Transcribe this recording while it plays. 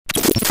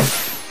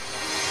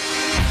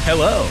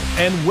Hello,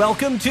 and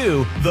welcome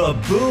to the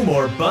Boom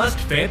or Bust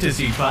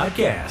Fantasy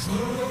Podcast.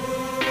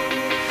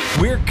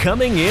 We're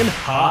coming in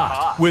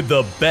hot with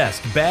the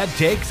best bad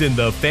takes in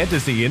the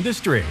fantasy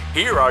industry.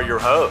 Here are your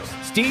hosts,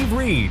 Steve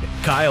Reed,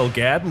 Kyle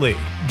Gadley,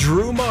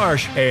 Drew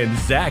Marsh, and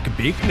Zach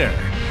Buechner.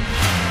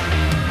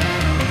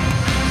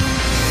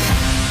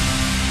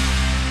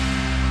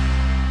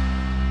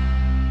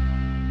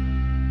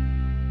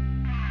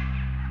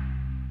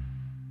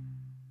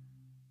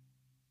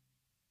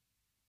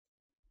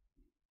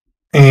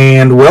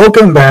 And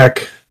welcome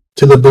back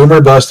to the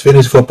Boomer Bust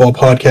Fantasy Football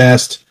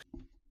Podcast.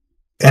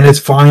 And it's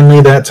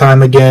finally that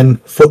time again,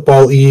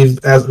 Football Eve.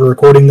 As we're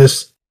recording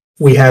this,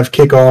 we have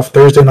kickoff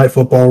Thursday Night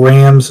Football,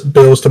 Rams,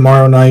 Bills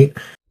tomorrow night.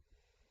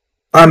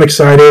 I'm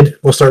excited.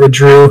 We'll start with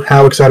Drew.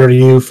 How excited are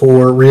you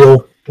for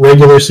real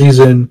regular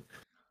season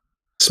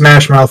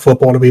smash mouth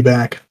football to be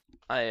back?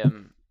 I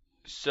am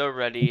so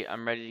ready.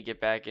 I'm ready to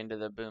get back into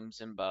the booms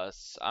and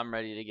busts. I'm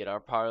ready to get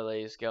our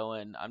parlays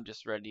going. I'm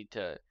just ready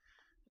to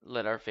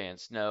let our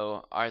fans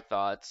know our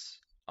thoughts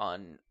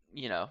on,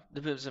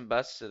 the booms and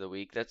busts of the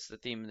week. That's the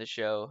theme of the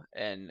show,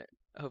 and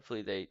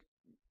hopefully they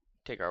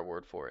take our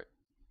word for it.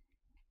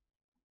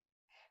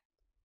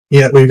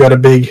 Yeah,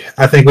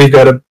 I think we've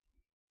got a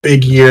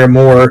big year,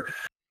 more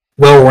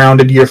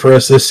well-rounded year for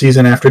us this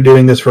season after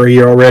doing this for a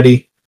year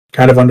already,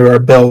 kind of under our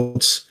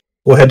belts.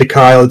 We'll head to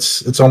Kyle.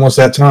 It's almost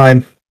that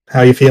time.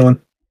 How you feeling?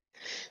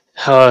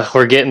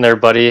 We're getting there,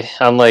 buddy.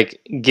 I'm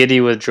like giddy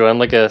with joy. I'm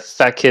like a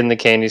fat kid in the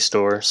candy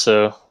store,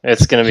 so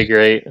it's going to be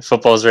great.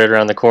 Football's right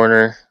around the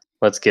corner.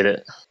 Let's get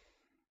it.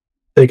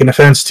 Taking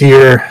offense to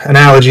your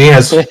analogy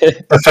as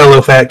a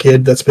fellow fat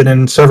kid that's been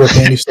in several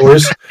candy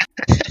stores.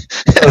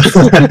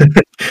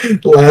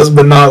 Last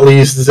but not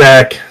least,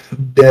 Zach,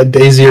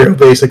 day zero,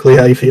 basically.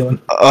 How you feeling?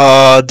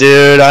 Oh,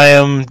 dude, I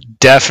am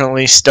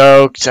definitely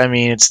stoked. I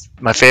mean, it's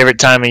my favorite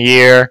time of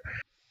year.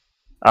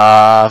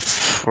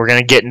 We're going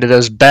to get into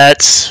those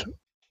bets.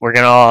 We're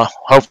going to,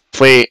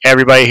 hopefully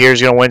everybody here is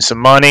going to win some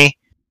money.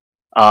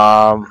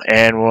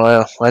 And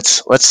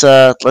let's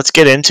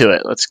get into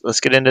it. Let's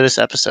get into this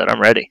episode.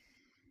 I'm ready.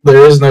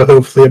 There is no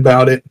hopefully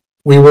about it.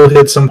 We will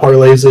hit some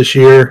parlays this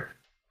year.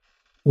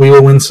 We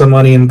will win some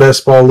money in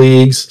best ball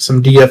leagues,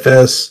 some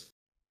DFS,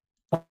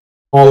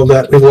 all of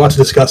that. We have a lot to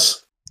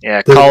discuss.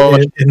 Yeah,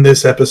 in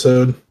this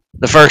episode.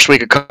 The first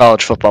week of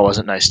college football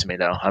wasn't nice to me,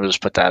 though. I'll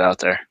just put that out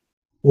there.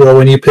 Well,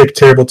 when you pick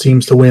terrible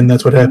teams to win,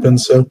 that's what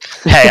happens. So,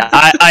 hey,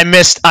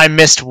 I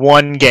missed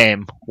one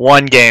game.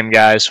 One game,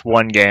 guys.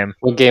 One game.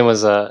 What game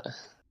was that?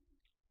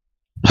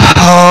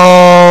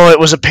 Oh, it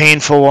was a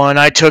painful one.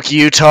 I took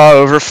Utah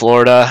over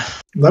Florida.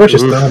 That was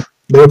just dumb.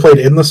 They were played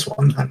in this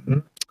one.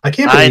 I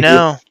can't believe I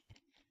know.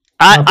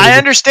 I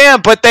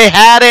understand, but they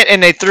had it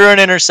and they threw an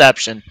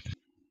interception.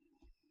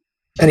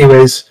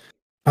 Anyways,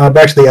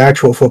 back to the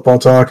actual football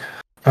talk.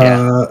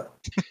 Yeah.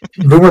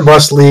 Boomer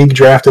Bust League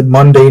drafted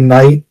Monday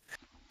night.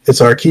 It's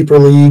our keeper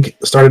league.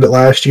 Started it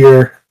last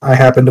year. I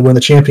happened to win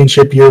the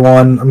championship year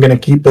one. I'm going to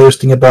keep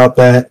boasting about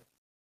that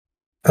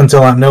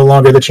until I'm no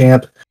longer the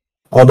champ,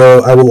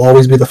 although I will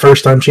always be the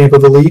first-time champ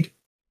of the league.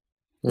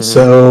 Mm-hmm.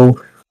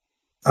 So,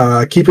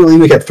 keeper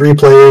league, we got 3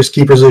 players.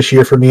 Keepers this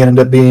year for me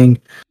ended up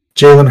being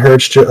Jalen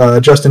Hurts,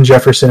 Justin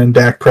Jefferson, and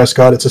Dak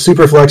Prescott. It's a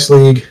super flex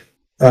league,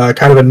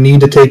 kind of a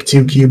need to take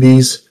 2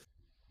 QBs.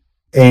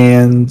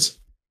 And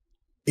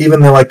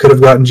even though I could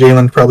have gotten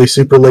Jalen probably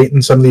super late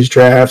in some of these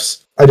drafts,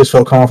 I just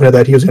felt confident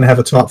that he was going to have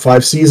a top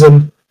 5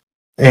 season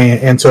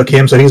and took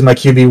him. So he's my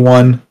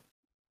QB1.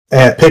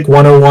 At pick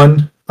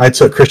 101, I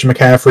took Christian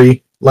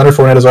McCaffrey. Leonard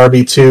Fournette as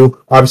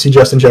RB2. Obviously,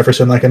 Justin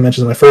Jefferson, like I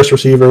mentioned, is my first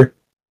receiver.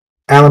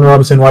 Allen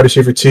Robinson, wide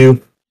receiver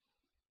 2.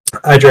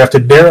 I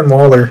drafted Darren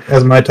Waller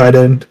as my tight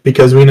end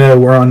because we know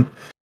we're on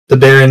the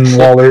Darren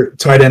Waller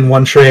tight end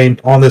 1 train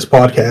on this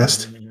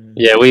podcast.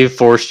 Yeah, we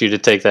forced you to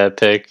take that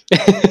pick.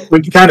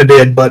 We kind of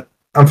did, but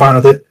I'm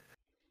fine with it.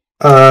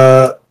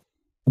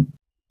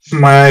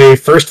 My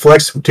first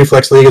 2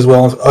 flex league as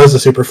well as a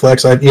super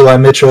flex. I have Eli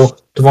Mitchell,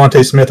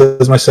 Devontae Smith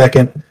as my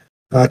second.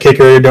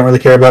 Kicker, don't really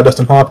care about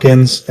Dustin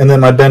Hopkins. And then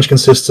my bench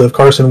consists of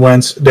Carson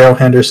Wentz, Darrell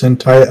Henderson,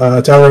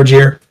 Tyler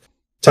Algier,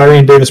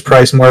 Tyrion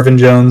Davis-Price, Marvin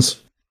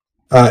Jones,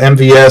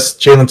 MVS,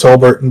 Jalen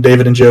Tolbert, and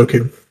David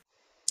Njoku.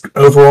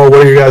 Overall,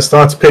 what are your guys'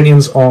 thoughts,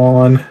 opinions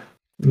on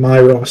my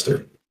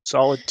roster?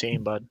 Solid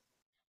team, bud.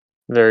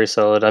 Very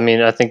solid. I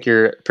mean, I think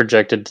you're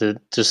projected to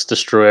just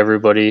destroy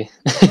everybody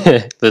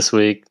this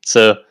week.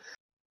 So,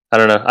 I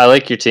don't know. I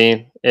like your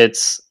team.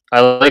 I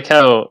like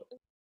how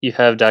you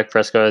have Dak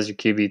Prescott as your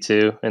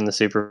QB2 in the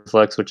super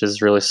flex, which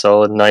is really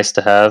solid. Nice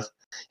to have.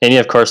 And you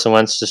have Carson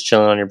Wentz just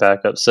chilling on your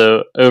backup.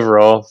 So,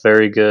 overall,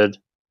 very good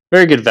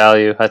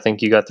value I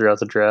think you got throughout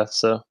the draft.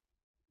 So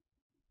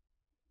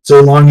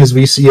long as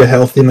we see a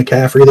healthy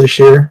McCaffrey this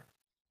year,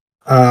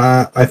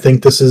 I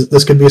think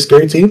this could be a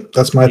scary team.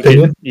 That's my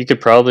opinion. You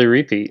could probably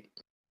repeat.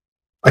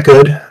 I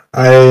could.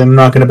 I am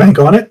not going to bank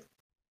on it,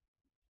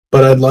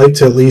 but I'd like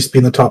to at least be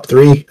in the top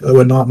 3. I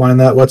would not mind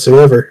that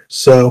whatsoever.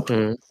 So,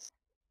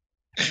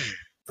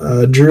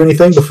 Drew,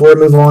 anything before I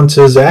move on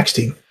to Zach's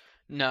team?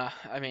 No,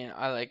 I mean,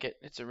 I like it.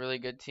 It's a really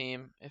good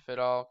team. If it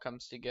all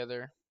comes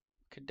together,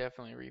 could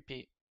definitely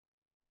repeat.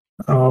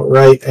 All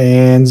right,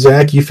 and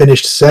Zach, you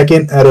finished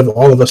second out of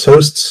all of us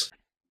hosts.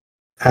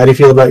 How do you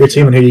feel about your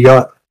team and who you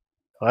got?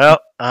 Well,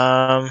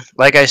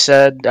 like I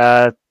said,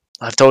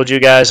 I've told you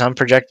guys I'm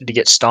projected to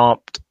get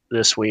stomped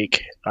this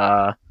week.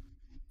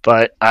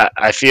 But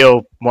I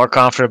feel more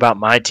confident about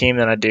my team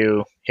than I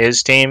do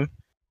his team.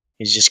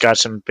 He's just got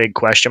some big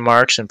question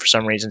marks, and for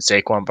some reason,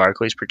 Saquon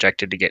Barkley's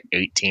projected to get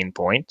 18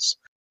 points.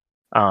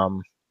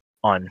 On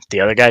the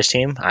other guy's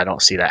team, I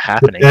don't see that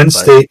happening. Penn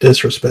State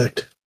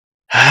disrespect.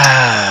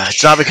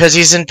 It's not because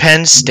he's in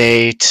Penn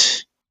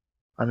State.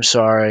 I'm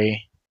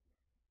sorry.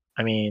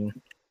 I mean,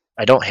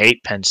 I don't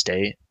hate Penn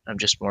State. I'm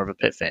just more of a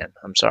Pitt fan.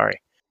 I'm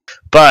sorry.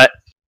 But,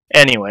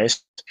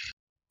 anyways,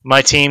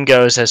 my team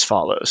goes as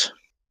follows.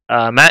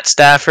 Matt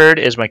Stafford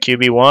is my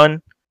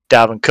QB1.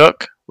 Dalvin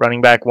Cook,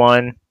 running back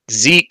 1.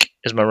 Zeke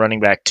is my running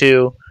back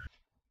 2.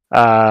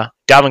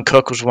 Dalvin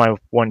Cook was my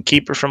one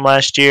keeper from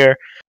last year.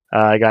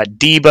 I got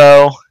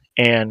Debo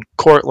and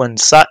Cortland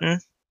Sutton.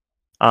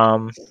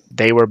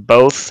 They were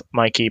both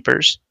my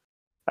keepers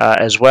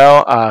as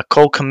well.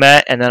 Cole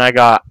Kmet, and then I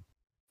got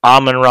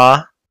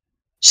Amon-Ra,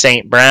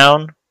 St.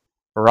 Brown,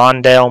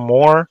 Rondale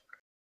Moore,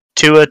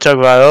 Tua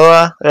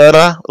Tagovailoa.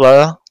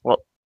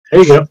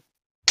 There you go.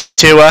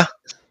 Tua.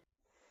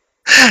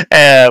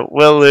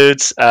 Will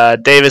Lutz,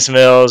 Davis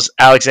Mills,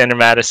 Alexander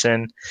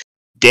Madison,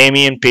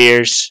 Damian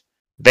Pierce,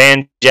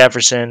 Van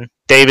Jefferson,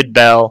 David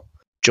Bell,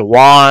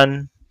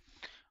 Jawan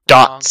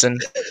Dotson,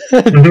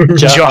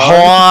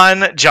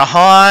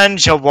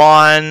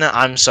 Jawan.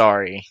 I'm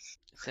sorry.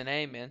 It's an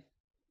A, man.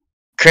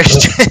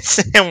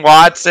 Christensen,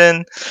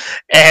 Watson,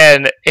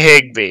 and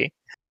Higbee.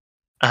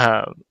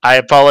 I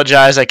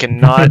apologize. I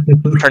cannot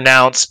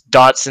pronounce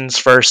Dotson's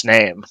first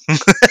name.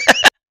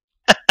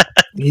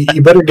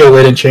 You better go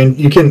in and change.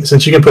 You can,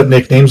 since you can put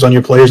nicknames on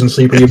your players in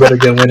Sleeper. You better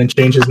go in and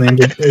change his name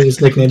to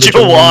his nickname. To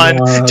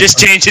Jawan. Just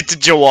change it to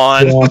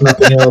Jawan. Jawan,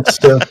 nothing else.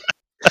 So.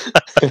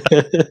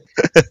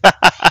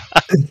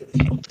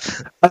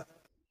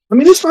 I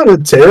mean, it's not a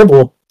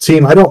terrible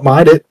team. I don't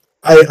mind it.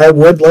 I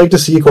would like to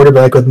see a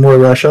quarterback with more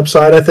rush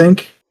upside. I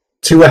think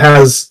Tua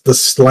has the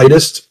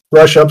slightest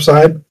rush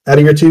upside out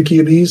of your two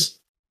QBs.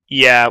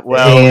 Yeah,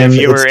 well, if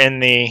you were in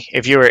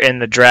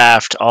the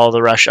draft, all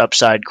the rush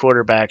upside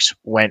quarterbacks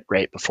went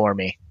right before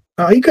me.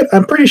 You could.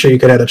 I'm pretty sure you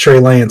could have had a Trey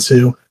Lance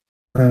who.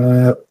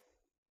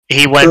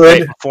 He went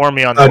right before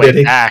me on the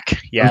way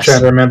back. Yes. I'm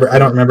trying to remember. I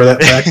don't remember that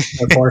back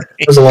that far.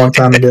 It was a long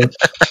time ago,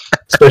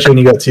 especially when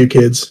you got two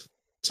kids.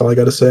 That's all I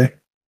got to say.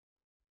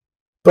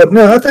 But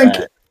no, I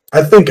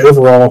think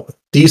overall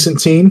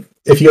decent team.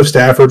 If you have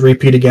Stafford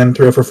repeat again,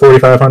 throw for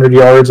 4,500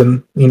 yards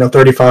and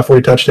 35,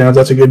 40 touchdowns,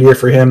 that's a good year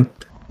for him.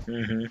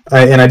 Mm-hmm.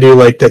 And I do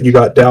like that you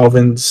got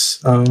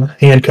Dalvin's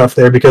handcuff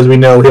there because we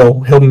know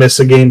he'll miss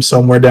a game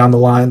somewhere down the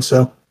line.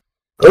 So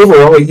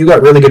overall, you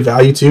got really good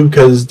value too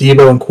because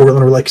Debo and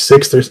Cortland were like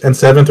 6th and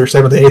 7th or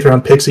 7th and 8th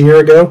round picks a year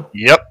ago.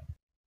 Yep.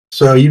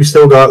 So you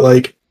still got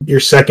like your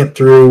 2nd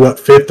through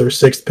 5th or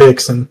 6th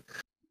picks and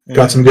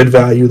got some good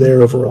value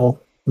there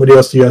overall. What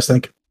else do you guys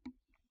think?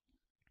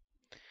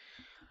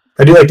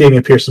 I do like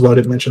Damian Pierce as well. I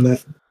didn't mention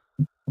that.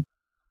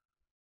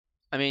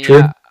 I mean, True.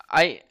 yeah,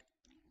 I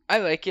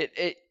like it.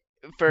 It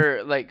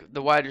for like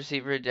the wide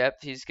receiver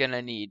depth, he's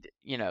gonna need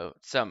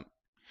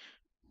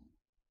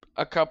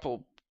a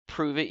couple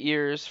prove it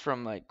years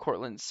from like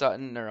Cortland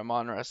Sutton or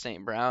Amon-Ra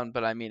St. Brown.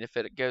 But I mean, if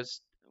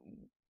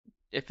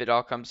it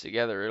all comes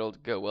together, it'll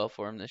go well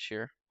for him this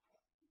year.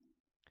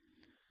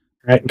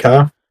 Right,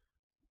 Kyle.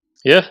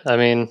 Yeah, I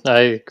mean, I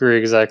agree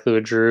exactly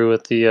with Drew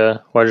with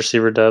the wide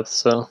receiver depth.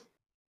 So.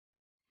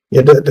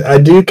 Yeah, I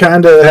do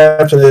kind of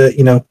have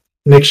to,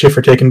 Nick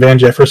Schiffer taking Van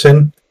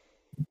Jefferson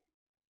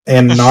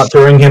and not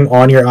throwing him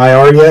on your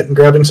IR yet and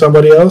grabbing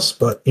somebody else,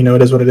 but,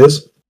 it is what it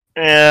is.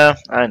 Yeah,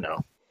 I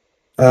know.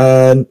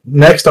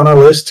 Next on our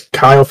list,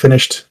 Kyle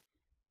finished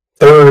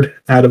 3rd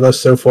out of us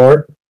so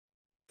far.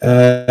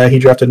 He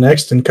drafted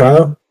next, and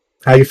Kyle,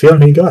 how you feeling?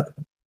 Who you got?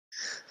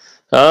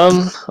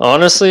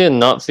 Honestly, I'm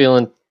not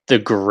feeling the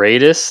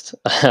greatest,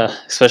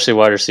 especially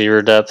wide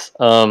receiver depth.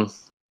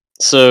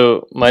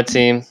 So my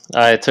team,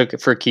 I took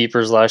it for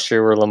keepers last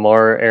year were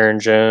Lamar,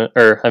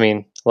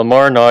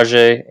 Lamar,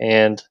 Najee,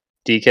 and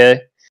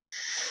DK.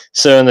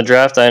 So in the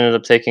draft, I ended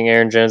up taking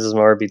Aaron Jones as my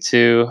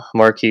RB2,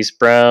 Marquise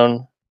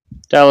Brown,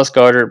 Dallas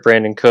Goedert,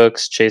 Brandon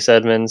Cooks, Chase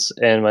Edmonds,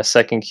 and my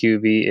second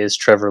QB is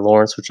Trevor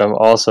Lawrence, which I'm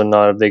also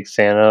not a big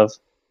fan of.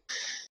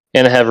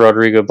 And I have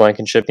Rodrigo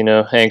Blankenship,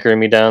 anchoring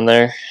me down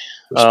there.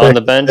 On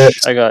the bench,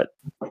 I got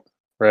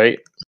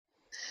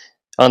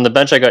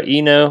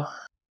Eno,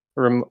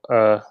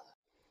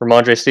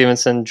 Ramondre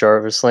Stevenson,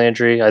 Jarvis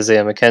Landry,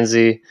 Isaiah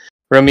McKenzie,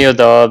 Romeo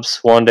Dobbs,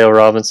 Wan'Dale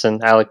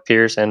Robinson, Alec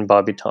Pierce, and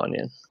Bobby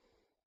Tonyan.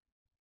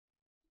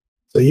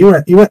 So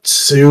you went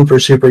super,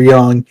 super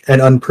young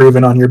and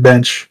unproven on your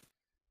bench.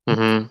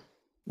 Mm-hmm.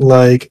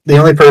 Like, the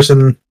only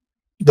person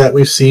that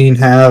we've seen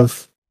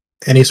have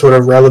any sort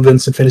of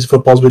relevance in fantasy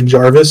football has been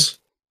Jarvis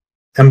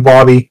and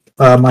Bobby,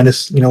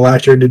 minus,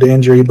 last year due to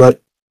injury.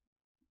 But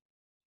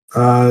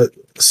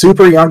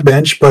Super young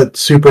bench, but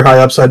super high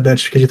upside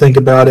bench because you think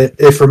about it.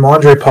 If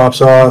Ramondre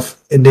pops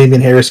off and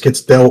Damian Harris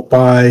gets dealt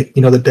by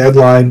the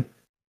deadline,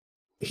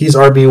 he's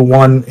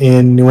RB1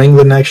 in New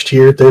England next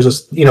year.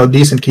 There's a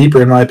decent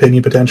keeper in my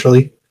opinion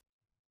potentially.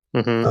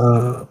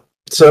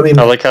 So I mean,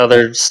 I like how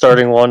they're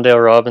starting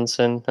Wandale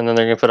Robinson, and then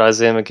they're going to put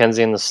Isaiah McKenzie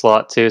in the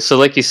slot too. So,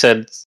 like you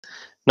said,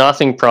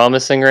 nothing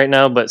promising right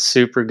now, but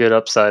super good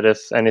upside if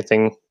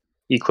anything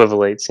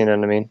equivalates. You know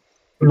what I mean?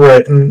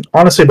 right. And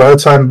honestly, by the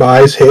time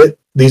buys hit,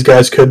 these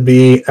guys could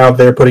be out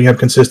there putting up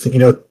consistent,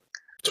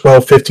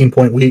 12,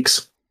 15-point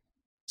weeks.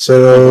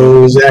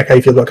 So, Zach, how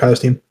you feel about Kyle's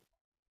team?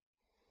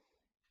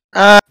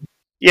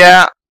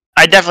 Yeah,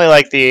 I definitely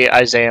like the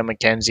Isaiah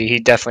McKenzie. He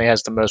definitely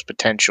has the most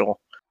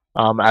potential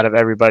out of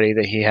everybody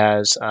that he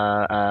has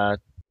on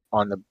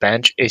the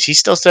bench. Is he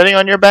still sitting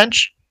on your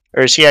bench,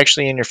 or is he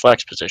actually in your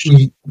flex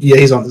position? Yeah,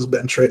 he's on his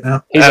bench right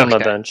now. He's on my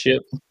bench.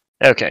 Yep.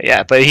 Okay,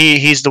 yeah, but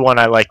he's the one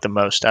I like the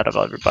most out of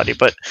everybody.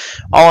 But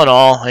all in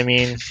all, I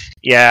mean,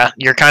 yeah,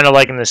 you're kind of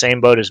like in the same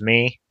boat as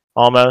me,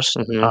 almost.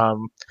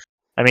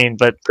 I mean,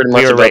 but Pretty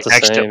much we were about right the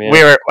next same, to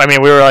yeah.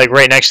 we were like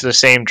right next to the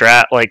same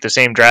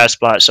draft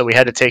spot, so we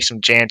had to take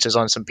some chances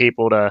on some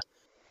people to,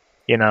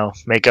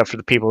 make up for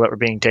the people that were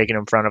being taken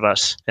in front of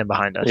us and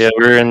behind us. Yeah,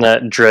 we were in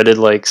that dreaded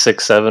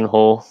 6-7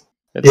 hole.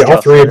 It's Yeah, all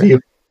tough three there. of you.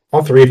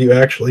 All three of you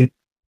actually.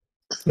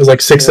 It was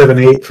like 6, 7,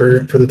 8 for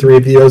the three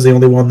of you. I was the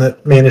only one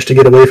that managed to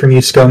get away from you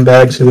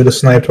scumbags who would have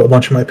sniped a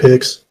bunch of my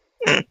picks.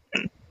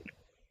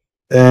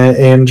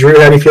 And Drew,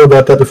 how do you feel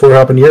about that before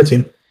hopping to your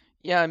team?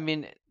 Yeah, I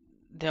mean,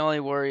 the only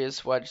worry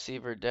is wide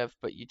receiver depth,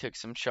 but you took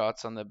some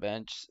shots on the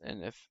bench,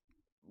 and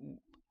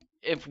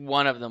if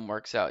one of them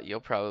works out, you'll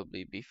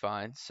probably be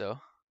fine. So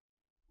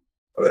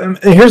And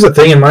here's the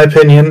thing, in my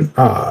opinion,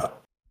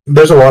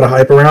 there's a lot of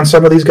hype around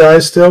some of these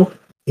guys still.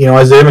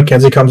 Isaiah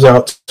McKenzie comes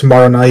out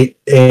tomorrow night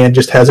and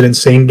just has an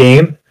insane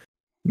game.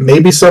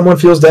 Maybe someone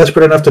feels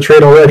desperate enough to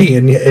trade already,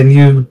 and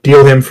you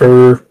deal him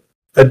for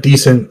a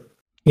decent,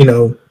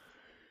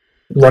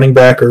 running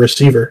back or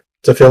receiver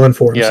to fill in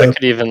for him. Yeah, So, I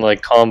could even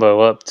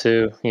combo up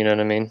too. You know what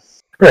I mean?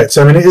 right.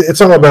 So I mean,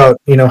 it's all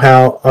about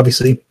how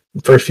obviously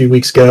first few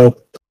weeks go,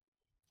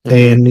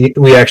 and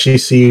we actually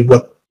see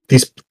what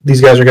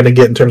these guys are going to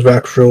get in terms of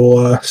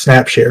actual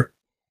snap share.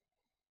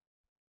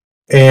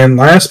 And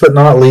last but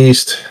not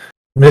least,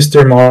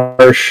 Mr.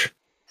 Marsh,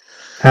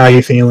 how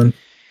you feeling?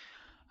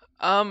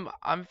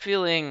 I'm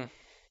feeling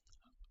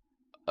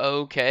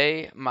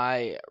okay.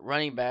 My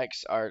running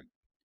backs are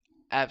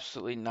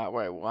absolutely not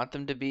where I want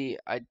them to be.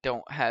 I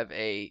don't have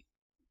a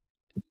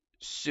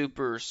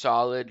super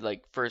solid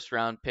first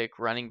round pick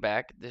running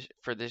back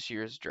for this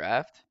year's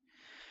draft.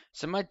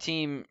 So my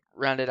team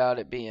rounded out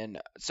at being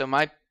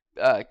my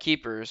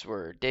keepers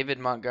were David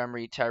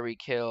Montgomery,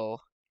 Tyreek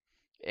Hill,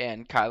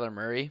 and Kyler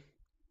Murray.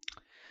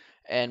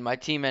 And my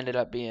team ended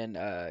up being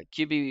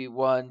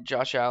QB1,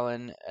 Josh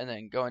Allen, and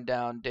then going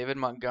down David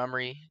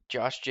Montgomery,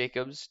 Josh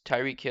Jacobs,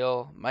 Tyreek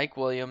Hill, Mike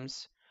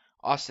Williams,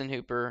 Austin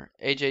Hooper,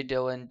 AJ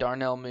Dillon,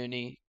 Darnell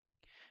Mooney,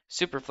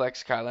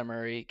 Superflex Kyler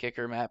Murray,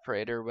 kicker Matt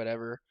Prater,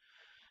 whatever.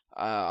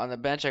 On the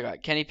bench, I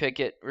got Kenny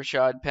Pickett,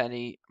 Rashad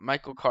Penny,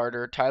 Michael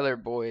Carter, Tyler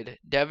Boyd,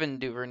 Devin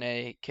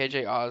Duvernay,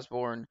 KJ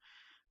Osborne,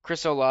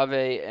 Chris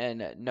Olave,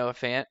 and Noah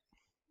Fant.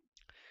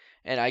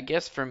 And I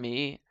guess for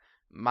me,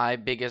 my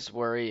biggest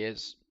worry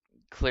is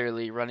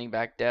clearly running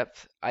back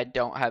depth. I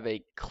don't have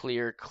a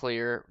clear,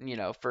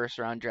 first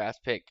round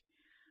draft pick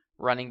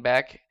running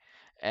back.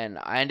 And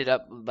I ended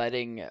up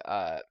letting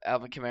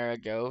Alvin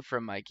Kamara go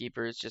from my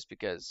keepers just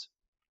because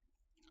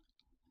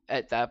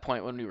at that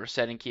point when we were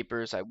setting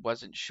keepers, I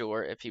wasn't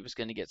sure if he was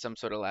going to get some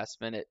sort of last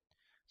minute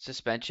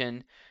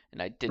suspension,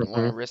 and I didn't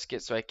want to risk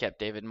it, so I kept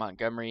David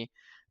Montgomery.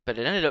 But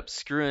it ended up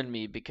screwing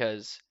me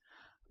because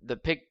the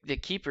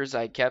keepers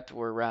I kept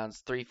were rounds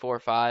 3, 4,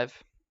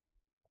 5,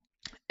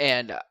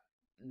 and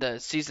the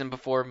season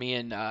before me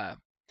and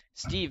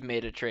Steve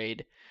made a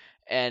trade,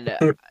 and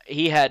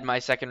he had my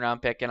second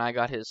round pick and I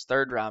got his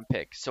third round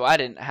pick. So I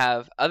didn't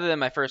have, other than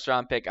my first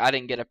round pick, I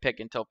didn't get a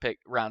pick until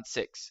round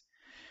 6.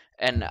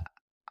 And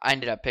I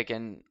ended up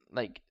picking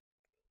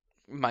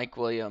Mike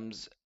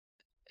Williams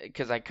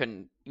because I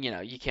couldn't,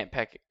 you can't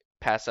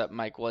pass up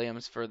Mike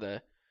Williams for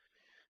the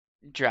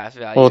draft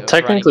value. Well,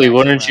 technically,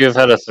 wouldn't you have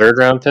had a third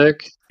round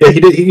pick? Yeah,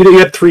 he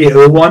had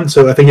 301,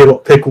 so I think he'll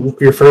pick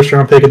your first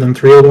round pick and then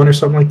 301 or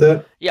something like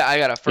that. Yeah, I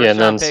got a first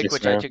round pick,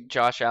 which I took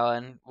Josh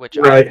Allen, which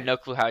I have no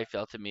clue how he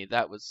fell to me.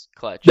 That was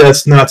clutch.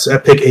 That's nuts.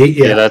 At pick 8,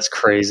 yeah. Yeah, that's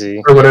crazy.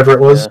 Or whatever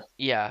it was.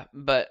 Yeah,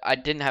 but I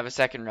didn't have a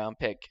second round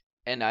pick.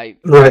 And I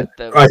right.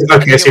 I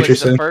see what you're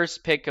saying. The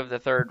first pick of the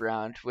third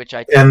round, which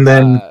I took, and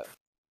then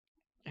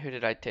who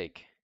did I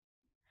take?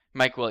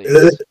 Mike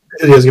Williams.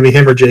 It was gonna be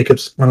him or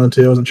Jacobs, one of the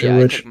two. I wasn't sure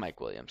which. I took Mike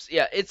Williams.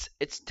 Yeah,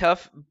 it's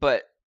tough,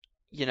 but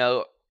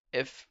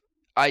if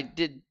I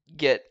did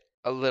get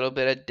a little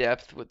bit of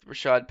depth with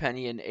Rashad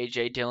Penny and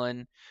AJ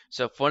Dillon,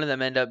 so if one of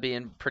them end up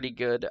being pretty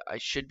good, I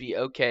should be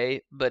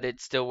okay. But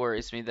it still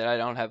worries me that I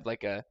don't have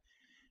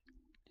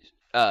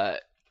a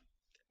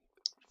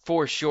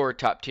for sure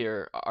top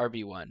tier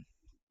RB1.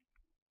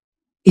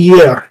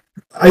 Yeah,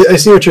 I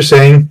see what you're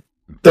saying.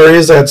 There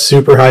is that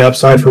super high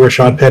upside for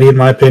Rashad Penny, in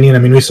my opinion. I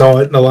mean, we saw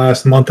it in the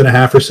last month and a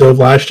half or so of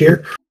last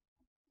year.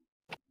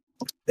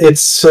 It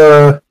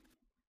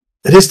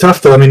is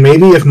tough though. I mean,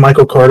 maybe if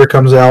Michael Carter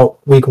comes out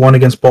week 1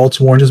 against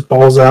Baltimore and just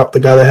balls out, the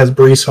guy that has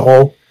Brees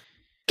Hall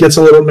gets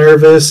a little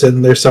nervous,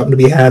 and there's something to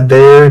be had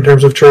there in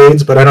terms of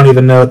trades. But I don't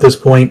even know at this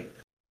point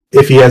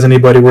if he has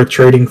anybody worth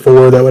trading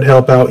for that would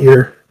help out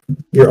your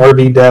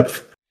RB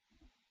depth.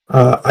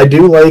 I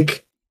do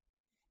like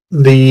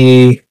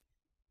the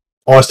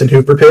Austin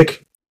Hooper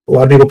pick. A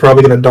lot of people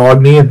probably going to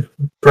dog me and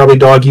probably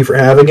dog you for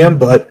having him,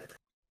 but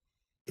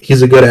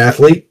he's a good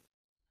athlete.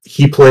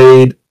 He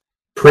played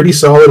pretty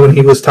solid when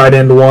he was tight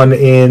end 1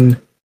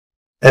 in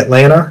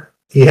Atlanta.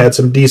 He had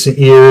some decent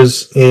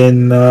years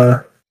in,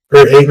 or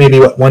maybe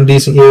one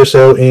decent year or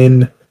so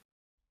in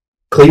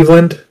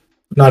Cleveland.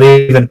 Not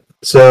even.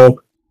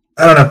 So,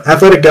 I don't know.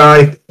 Athletic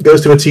guy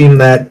goes to a team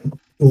that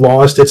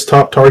lost its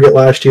top target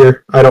last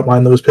year. I don't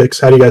mind those picks.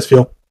 How do you guys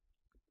feel?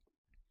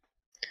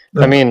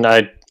 I mean,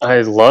 I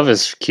love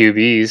his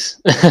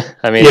QBs.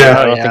 I mean, Yeah.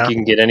 I don't think you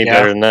can get any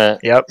better than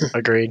that. Yep,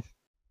 agreed.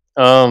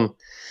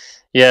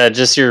 Yeah,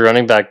 just your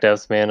running back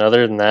depth, man.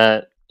 Other than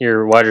that,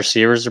 your wide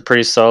receivers are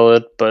pretty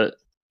solid. But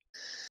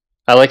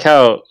I like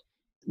how,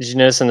 did you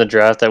notice in the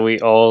draft that we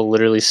all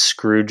literally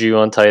screwed you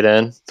on tight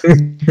end?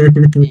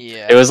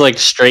 Yeah. It was like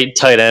straight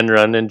tight end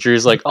run, and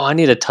Drew's like, "Oh, I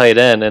need a tight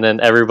end," and then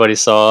everybody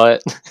saw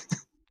it.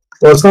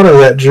 Well, it's not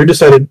only that.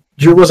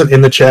 Drew wasn't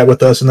in the chat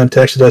with us and then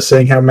texted us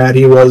saying how mad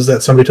he was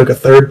that somebody took a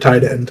third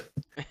tight end.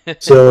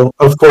 So,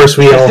 of course,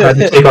 we all had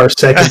to take our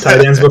second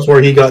tight ends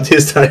before he got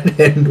his tight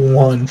end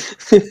 1.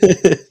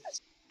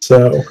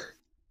 So,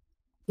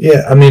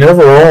 yeah, I mean,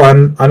 overall,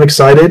 I'm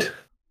excited.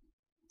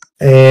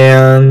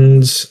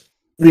 And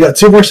we got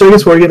 2 more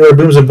seconds before we get to our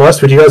booms and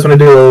busts. Would you guys want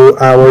to do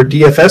our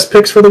DFS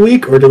picks for the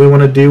week, or do we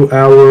want to do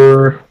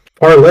our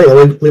parlay?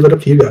 I'll leave it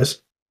up to you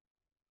guys.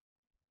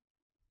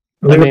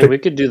 I mean, we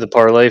could do the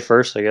parlay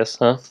first, I guess,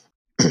 huh?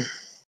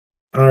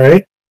 All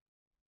right.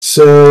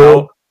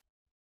 So,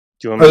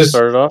 do you want me to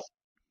start it off?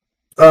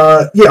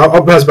 Yeah,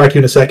 I'll pass it back to you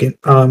in a second.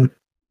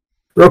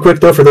 Real quick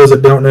though, for those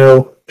that don't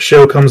know,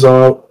 show comes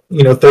out,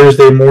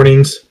 Thursday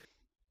mornings.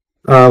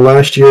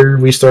 Last year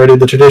we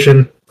started the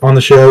tradition on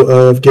the show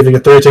of giving a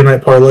Thursday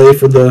night parlay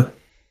for the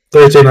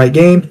Thursday night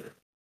game.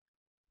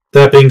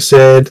 That being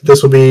said,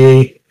 this will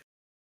be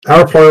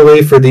our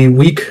parlay for the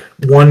week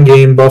 1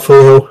 game,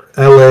 Buffalo,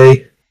 LA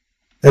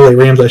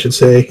Rams, I should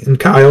say. And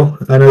Kyle,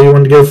 I know you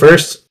wanted to go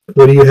first.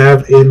 What do you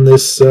have in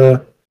this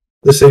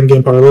same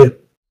game parlay?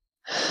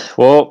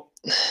 Well,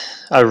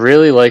 I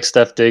really like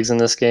Steph Diggs in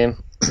this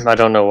game. I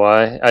don't know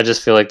why. I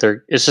just feel like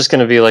it's just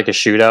going to be like a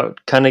shootout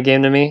kind of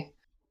game to me.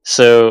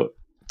 So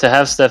to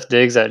have Steph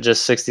Diggs at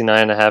just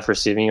 69.5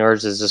 receiving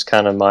yards is just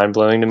kind of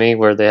mind-blowing to me,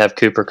 where they have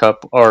Cooper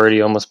Kupp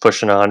already almost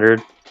pushing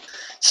 100.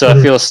 So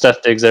I feel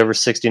Steph Diggs over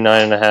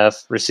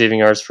 69.5 receiving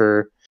yards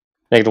for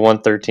like the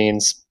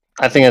 113s.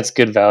 I think that's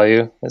good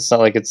value. It's not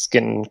like it's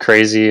getting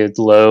crazy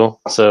low,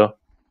 so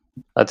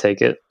I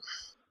take it.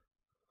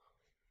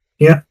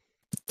 Yeah,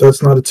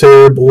 that's not a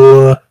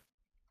terrible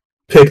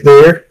pick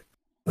there.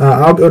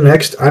 I'll go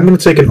next. I'm going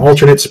to take an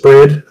alternate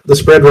spread. The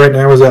spread right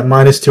now is at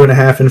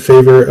 -2.5 in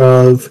favor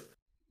of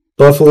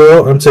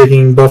Buffalo. I'm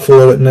taking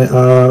Buffalo at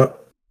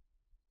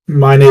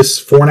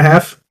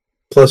 -4.5,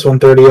 plus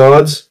 130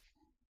 odds.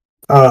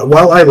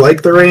 While I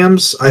like the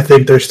Rams, I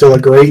think they're still a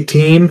great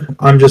team.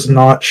 I'm just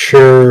not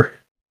sure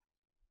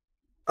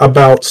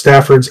about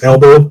Stafford's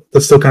elbow.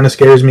 That still kind of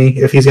scares me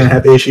if he's going to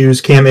have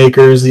issues. Cam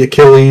Akers, the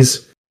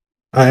Achilles.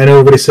 I know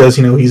everybody says,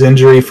 he's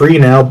injury-free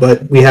now,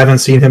 but we haven't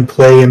seen him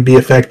play and be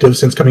effective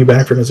since coming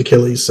back from his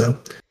Achilles. So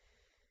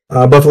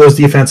Buffalo's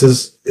defense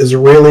is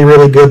really,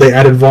 really good. They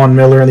added Von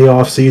Miller in the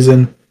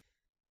offseason.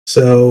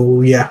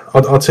 So, yeah,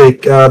 I'll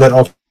take that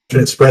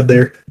alternate spread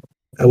there.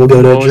 We'll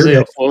go to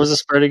Drew. What was the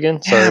spread again?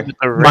 Sorry. Yeah, but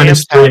the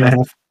Rams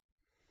 -3.5.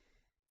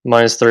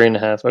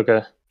 -3.5,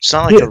 okay. It's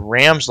not like the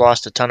Rams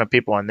lost a ton of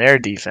people on their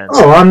defense.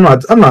 Oh, I'm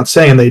not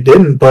saying they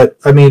didn't, but,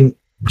 I mean,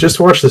 just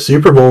watch the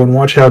Super Bowl and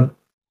watch how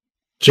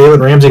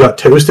Jalen Ramsey got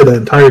toasted the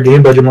entire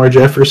game by Jamar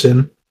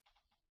Jefferson.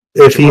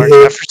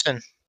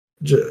 Jefferson.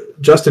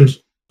 Justin,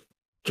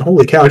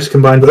 holy cow! I just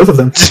combined both of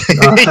them.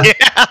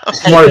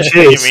 Jamar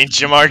Chase. You mean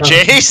Jamar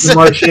Chase?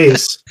 Jamar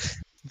Chase.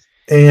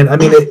 And I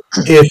mean,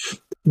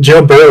 if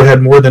Joe Burrow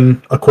had more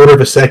than a quarter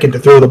of a second to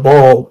throw the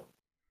ball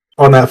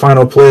on that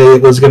final play,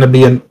 it was going to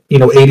be an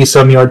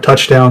 80-some yard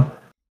touchdown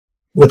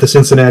with the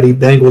Cincinnati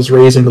Bengals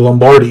raising the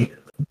Lombardi.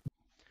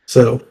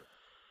 So.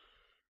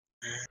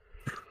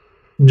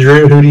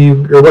 Drew,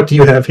 what do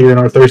you have here in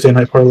our Thursday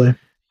night parlay?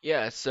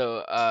 Yeah,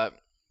 so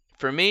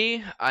for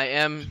me, I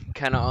am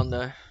kind of on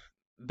the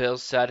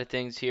Bills side of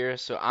things here,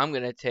 so I'm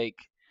gonna take.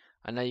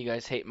 I know you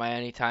guys hate my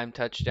anytime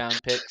touchdown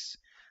picks,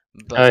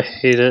 but I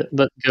hate it,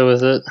 but go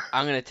with it.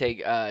 I'm gonna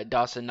take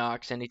Dawson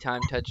Knox anytime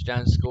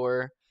touchdown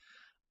scorer.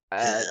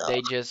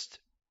 They just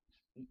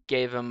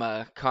gave him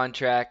a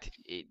contract.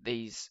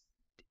 He's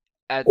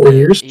 4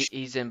 years.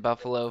 He's in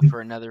Buffalo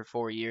for another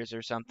 4 years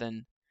or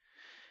something.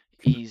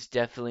 He's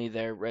definitely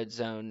their red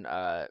zone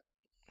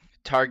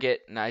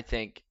target, and I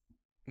think,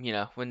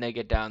 when they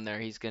get down there,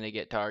 he's going to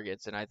get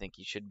targets, and I think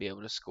he should be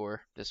able to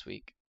score this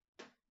week.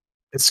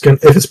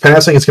 If it's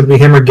passing, it's gonna be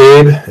him or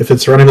Gabe. If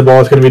it's running the ball,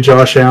 it's gonna be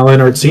Josh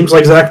Allen, or it seems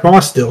like Zach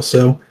Moss still.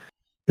 So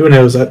who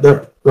knows?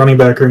 That running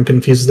back room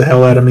confuses the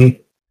hell out of me.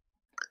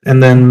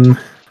 And then,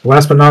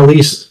 last but not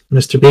least,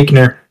 Mr.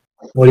 Beekner,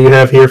 what do you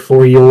have here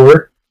for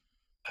your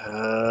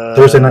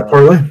Thursday night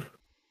parlay?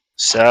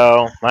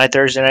 So my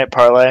Thursday night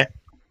parlay.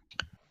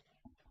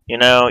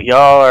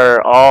 Y'all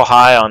are all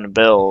high on the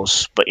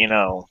Bills, but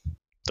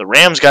the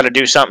Rams got to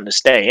do something to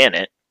stay in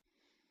it.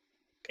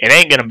 It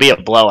ain't gonna be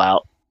a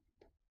blowout.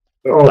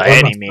 By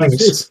any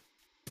means.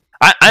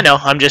 I know,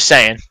 I'm just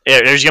saying.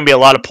 There's going to be a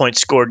lot of points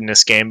scored in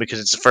this game because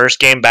it's the first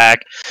game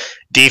back.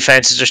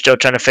 Defenses are still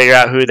trying to figure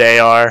out who they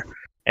are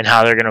and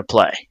how they're going to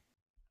play.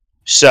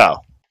 So,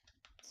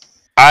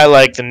 I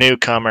like the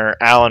newcomer,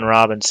 Allen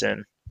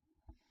Robinson,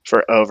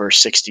 for over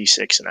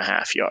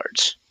 66.5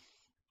 yards.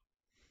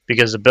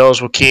 Because the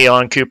Bills will key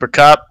on Cooper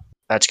Kupp.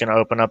 That's going to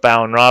open up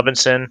Allen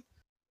Robinson.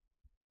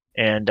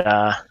 And,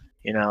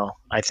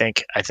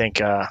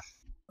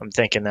 I'm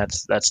thinking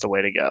that's the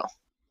way to go.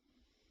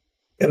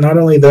 And not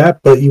only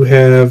that, but you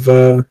have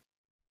the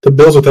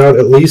Bills without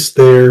at least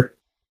their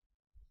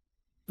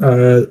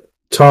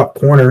top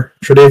corner.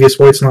 Tre'Davious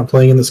White's not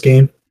playing in this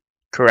game.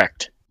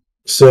 Correct.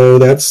 So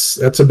that's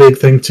a big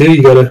thing too.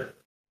 You got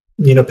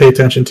to pay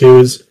attention to.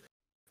 Is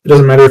it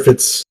doesn't matter if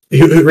it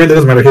really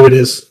doesn't matter who it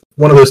is.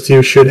 One of those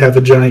two should have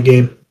a giant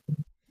game.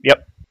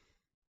 Yep.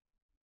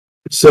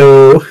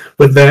 So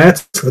with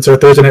that's our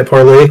Thursday night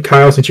parlay.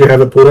 Kyle, since you have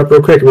it pulled up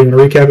real quick, are we going to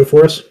recap it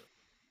for us?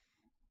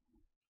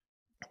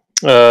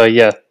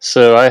 Yeah.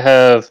 So I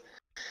have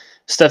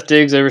Steph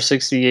Diggs over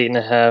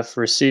 68.5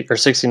 or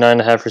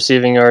 69.5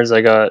 receiving yards.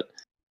 I got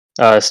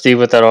Steve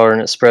with that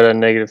alternate spread at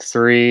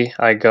 -3.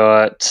 I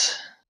got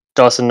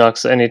Dawson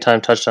Knox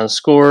anytime touchdown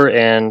score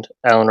and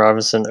Allen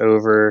Robinson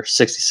over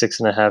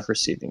 66.5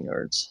 receiving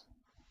yards.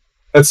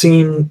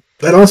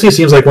 That honestly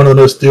seems like one of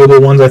the most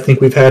doable ones I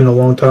think we've had in a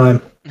long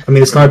time. I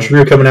mean, it's not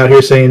Drew coming out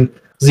here saying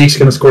Zeke's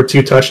going to score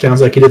 2 touchdowns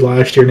like he did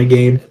last year in a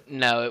game.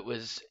 No, it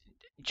was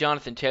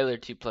Jonathan Taylor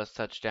 2+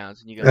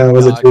 touchdowns, and you guys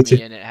dogged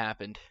me, and it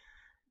happened.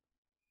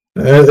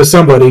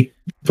 Somebody,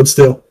 but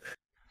still.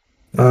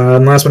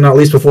 And last but not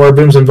least, before our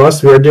booms and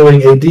busts, we are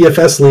doing a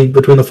DFS league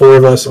between the 4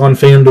 of us on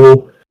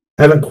FanDuel.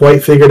 Haven't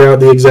quite figured out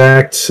the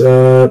exact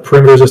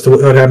perimeters as to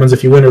what happens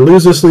if you win or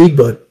lose this league,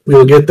 but we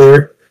will get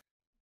there.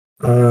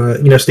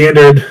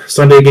 Standard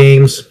Sunday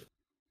games,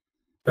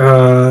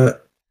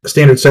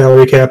 standard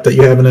salary cap that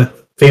you have in a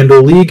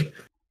FanDuel league.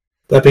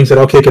 That being said,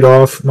 I'll kick it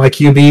off. My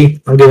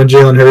QB, I'm giving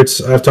Jalen Hurts.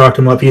 I've talked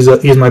him up. He's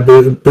my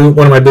boom,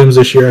 one of my booms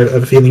this year. I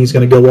have a feeling he's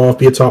going to go off,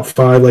 be a top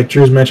 5. Like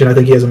Drew's mentioned, I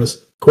think he has him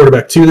as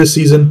quarterback 2 this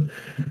season.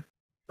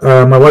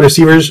 My wide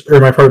receivers,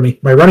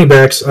 my running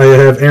backs, I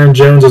have Aaron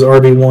Jones as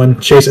RB1,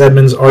 Chase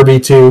Edmonds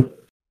RB2.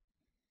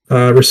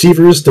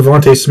 Receivers,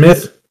 Devontae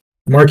Smith,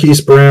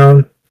 Marquise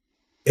Brown,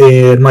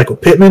 and Michael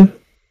Pittman.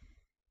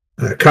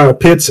 Kyle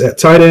Pitts at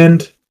tight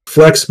end,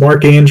 flex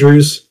Mark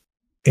Andrews,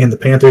 and the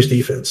Panthers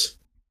defense.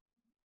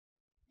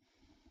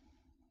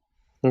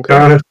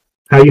 Okay.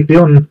 How you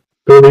feeling?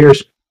 Go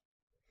yours.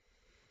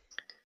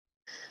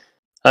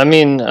 I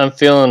mean, I'm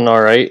feeling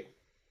all right.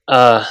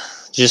 Do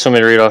you just want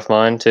me to read off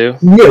mine too?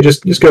 Yeah,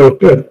 just go.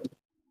 Good.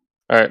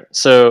 All right.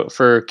 So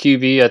for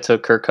QB, I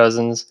took Kirk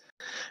Cousins.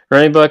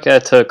 Running back, I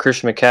took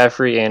Christian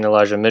McCaffrey and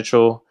Elijah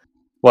Mitchell.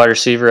 Wide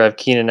receiver, I have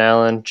Keenan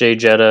Allen, Jay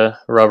Jetta,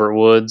 Robert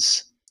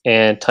Woods.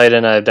 And tight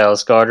end, I have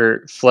Dallas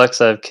Goedert.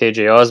 Flex, I have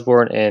KJ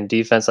Osborne. And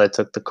defense, I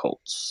took the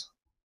Colts.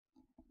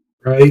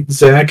 Right,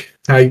 Zach.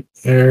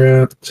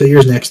 So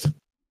yours next.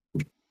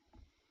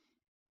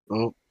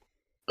 Oh,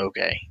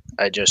 okay.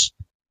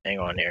 Hang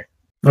on here.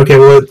 Okay,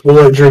 we'll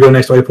let Drew go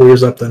next while you pull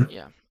yours up then.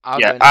 Yeah.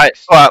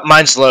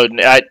 Mine's loading.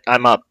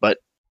 I'm up, but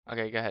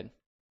Okay, go ahead.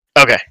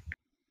 okay.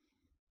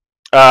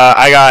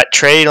 I got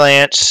Trey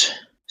Lance,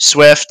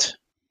 Swift,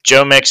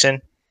 Joe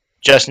Mixon,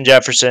 Justin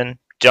Jefferson,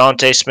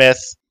 Devontae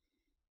Smith.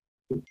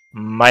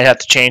 Might have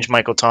to change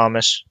Michael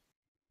Thomas.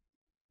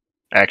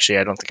 Actually,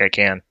 I don't think I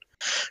can.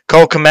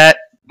 Cole Kmet,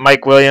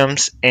 Mike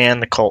Williams,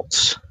 and the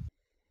Colts.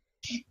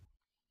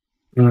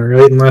 All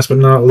right, and last but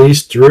not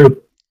least,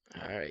 Drew.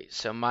 All right,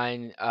 so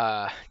mine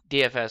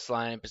DFS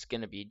lineup is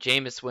going to be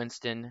Jameis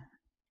Winston,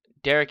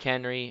 Derrick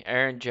Henry,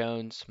 Aaron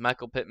Jones,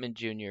 Michael Pittman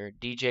Jr.,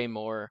 DJ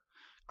Moore,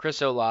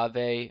 Chris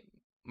Olave,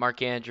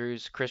 Mark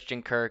Andrews,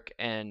 Christian Kirk,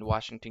 and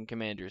Washington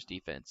Commanders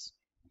defense.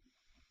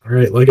 All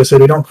right, like I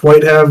said, we don't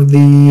quite have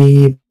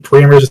the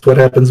parameters of what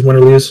happens win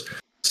or lose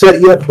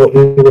set yet, but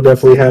we will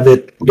definitely have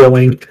it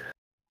going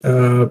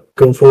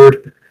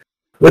forward.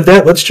 With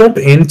that, let's jump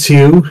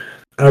into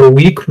our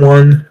week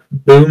 1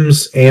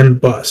 booms and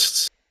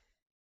busts.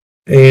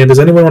 And does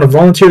anyone want to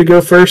volunteer to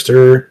go first,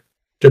 or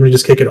do you want me to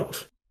just kick it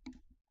off?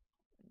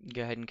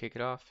 Go ahead and kick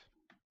it off.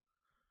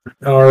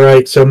 All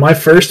right, so my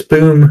first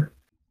boom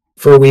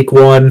for week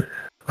 1,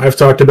 I've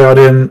talked about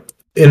him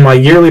in my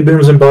yearly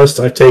booms and busts.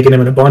 I've taken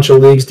him in a bunch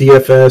of leagues,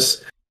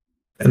 DFS,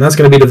 and that's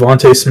going to be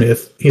Devontae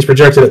Smith. He's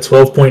projected at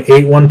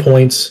 12.81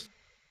 points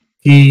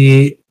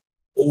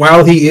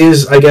While he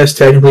is, I guess,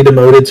 technically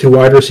demoted to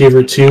wide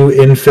receiver 2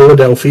 in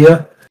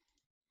Philadelphia,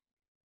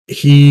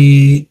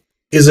 he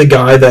is a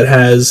guy that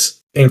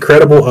has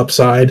incredible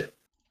upside.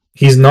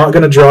 He's not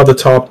going to draw the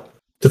top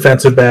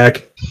defensive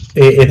back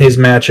in his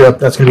matchup.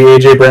 That's going to be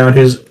A.J. Brown,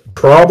 who's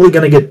probably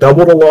going to get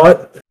doubled a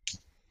lot.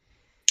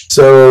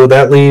 So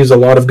that leaves a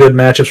lot of good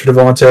matchups for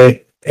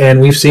Devontae. And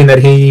we've seen that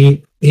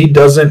he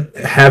doesn't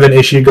have an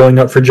issue going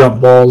up for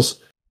jump balls.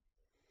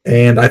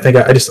 And I think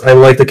I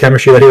like the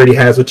chemistry that he already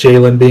has with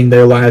Jalen being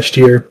there last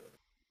year.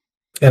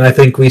 And I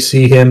think we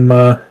see him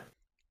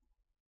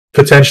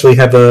potentially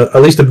have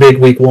at least a big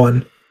week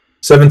 1.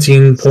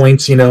 17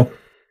 points,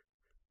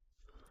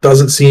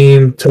 doesn't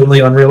seem totally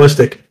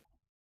unrealistic.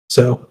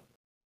 So,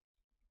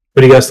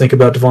 what do you guys think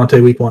about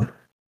Devontae week 1?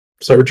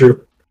 Start with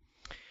Drew.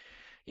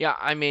 Yeah,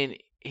 I mean,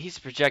 he's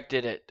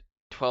projected at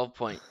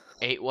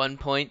 12.81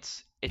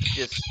 points. It's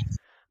just,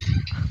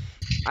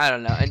 I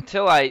don't know.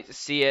 Until I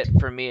see it,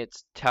 for me,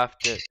 it's tough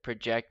to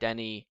project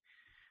any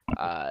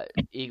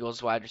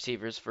Eagles wide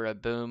receivers for a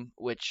boom,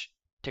 which,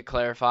 to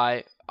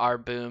clarify, our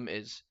boom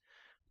is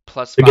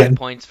plus 5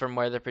 points from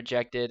where they're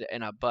projected,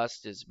 and a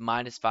bust is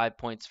minus 5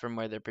 points from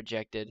where they're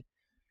projected.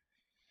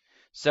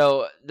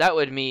 So that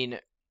would mean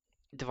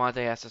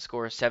Devontae has to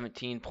score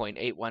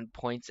 17.81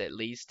 points at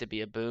least to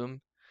be a boom.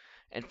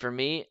 And for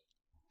me,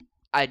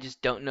 I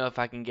just don't know if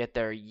I can get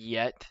there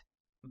yet.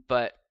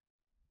 But,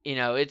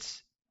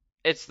 it's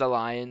the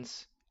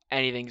Lions.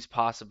 Anything's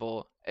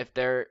possible. If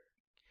they're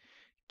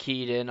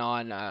keyed in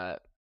on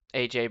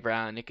A.J.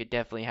 Brown, it could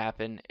definitely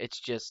happen. It's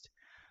just,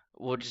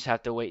 we'll just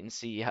have to wait and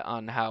see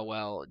on how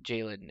well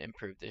Jalen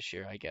improved this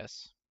year, I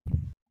guess.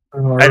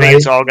 I think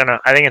it's all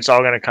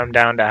gonna come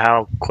down to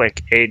how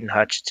quick Aiden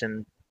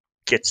Hutchinson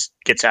gets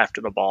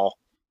after the ball.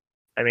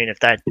 I mean, if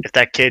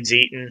that kid's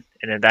eating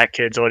and if that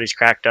kid's what he's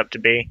cracked up to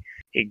be,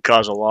 he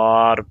cause a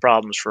lot of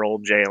problems for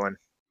old Jalen.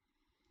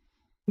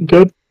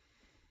 Good.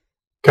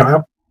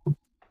 Kyle?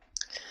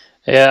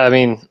 Yeah, I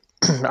mean,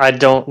 I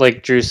don't,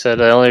 like Drew said,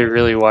 the only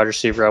really wide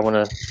receiver I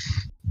want to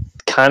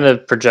kind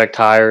of project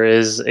higher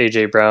is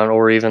A.J. Brown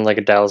or even like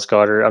a Dallas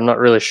Goedert. I'm not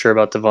really sure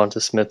about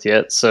Devonta Smith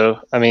yet. So,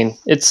 I mean,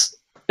 it's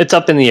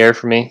up in the air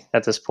for me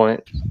at this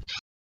point.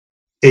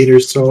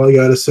 Haters, that's all I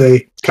got to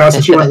say. Kyle,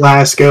 since you went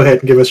last, go ahead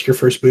and give us your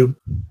first boom.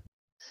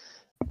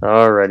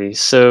 Alrighty,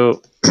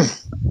 so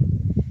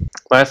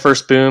my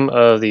first boom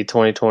of the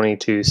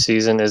 2022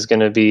 season is going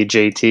to be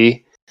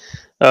JT.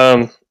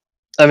 I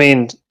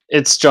mean,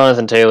 it's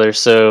Jonathan Taylor,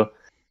 so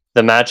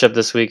the matchup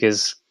this week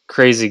is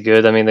crazy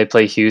good. I mean, they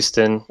play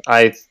Houston.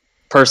 I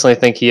personally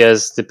think he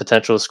has the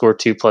potential to score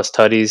 2+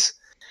 tutties.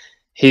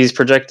 He's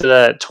projected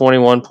at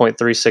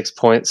 21.36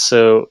 points,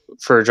 so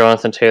for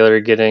Jonathan Taylor,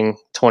 getting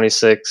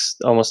 26,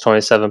 almost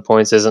 27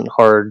 points isn't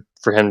hard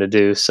for him to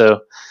do. So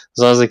as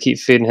long as they keep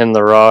feeding him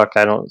the rock,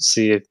 I don't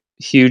see a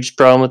huge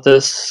problem with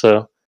this.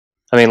 So,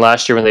 I mean,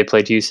 last year when they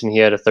played Houston, he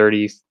had a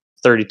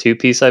 32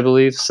 piece, I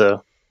believe.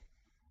 So,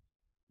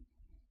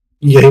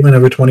 yeah, he went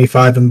over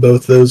 25 in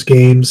both those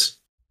games.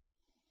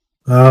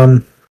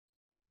 I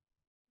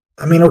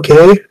mean,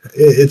 okay.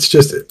 It's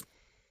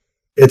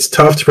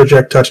tough to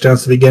project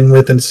touchdowns to begin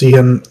with and see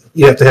him.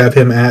 You have to have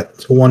him at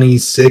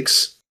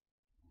 26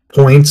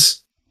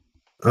 points.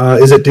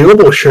 Is it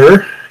doable?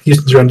 Sure.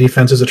 Houston's run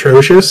defense is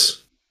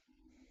atrocious,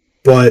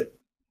 but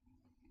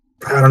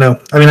I don't know.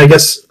 I mean, I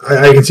guess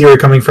I can see where you're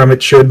coming from.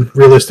 It should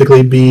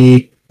realistically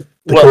be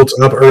the Colts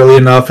up early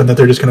enough and that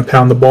they're just going to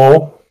pound the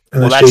ball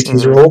and that's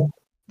JT's role.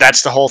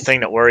 That's the whole thing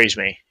that worries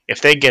me.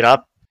 If they're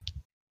up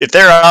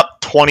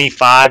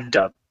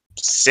 25-6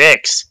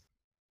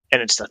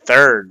 and it's the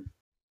third,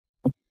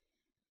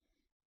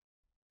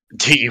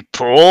 do you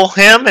pull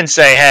him and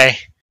say, "Hey,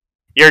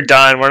 you're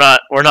done.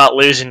 We're not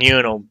losing you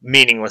in a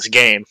meaningless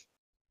game"?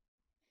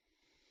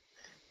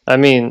 I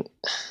mean,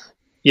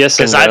 yes,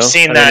 because I've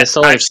seen that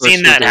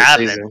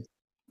happen.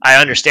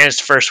 I understand it's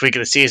the first week of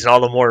the season. All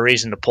the more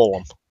reason to pull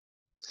them.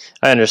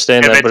 I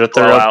understand that, but if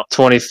they're up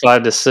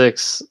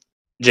 25-6,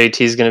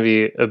 JT's going to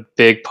be a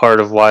big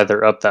part of why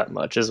they're up that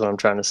much. Is what I'm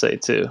trying to say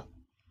too.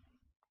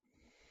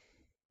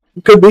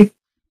 Could be.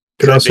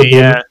 Could also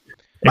be.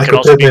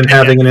 Michael Pittman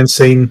having an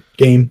insane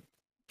game.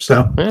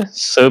 So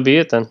be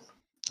it then.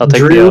 I'll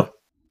take the L.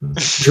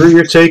 Drew,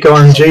 your take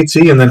on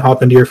JT and then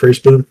hop into your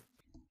first boom.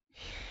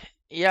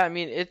 Yeah, I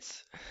mean,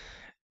 it's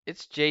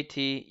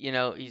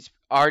JT. He's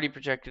already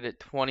projected at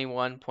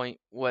 21 point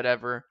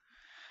whatever.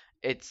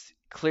 It's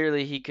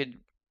clearly he could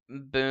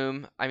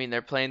boom. I mean,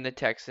 they're playing the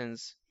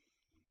Texans.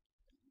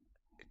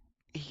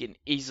 He can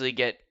easily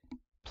get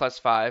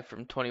 +5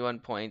 from 21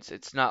 points.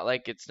 It's not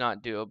like it's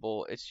not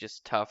doable. It's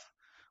just tough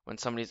when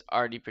somebody's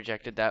already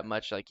projected that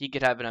much. Like, he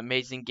could have an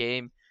amazing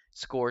game,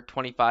 score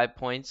 25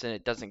 points, and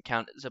it doesn't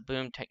count as a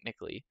boom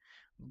technically.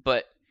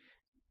 But,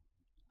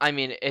 I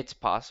mean, it's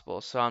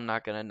possible, so I'm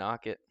not going to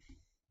knock it.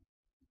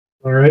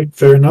 All right,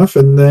 fair enough.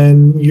 And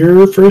then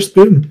your first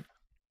boom.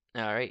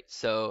 All right,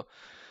 so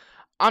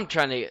I'm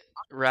trying to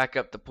rack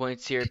up the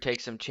points here, take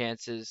some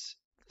chances,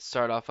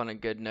 start off on a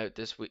good note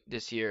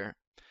this year.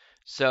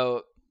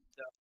 So,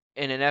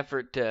 in an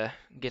effort to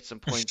get some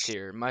points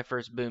here, my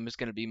first boom is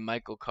going to be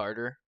Michael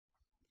Carter.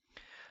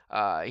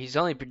 He's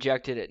only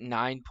projected at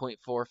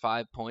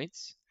 9.45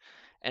 points,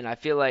 and I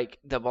feel like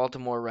the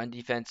Baltimore run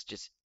defense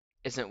just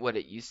isn't what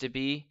it used to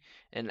be.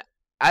 And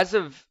as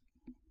of,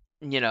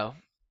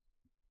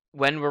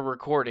 when we're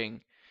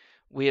recording,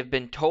 we have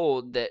been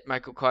told that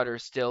Michael Carter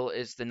still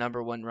is the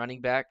number one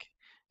running back,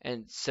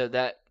 and so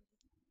that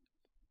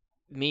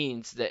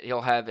means that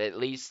he'll have at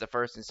least the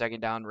first and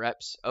second down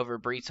reps over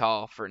Breece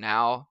Hall for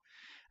now.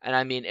 And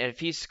I mean, if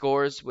he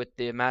scores with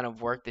the amount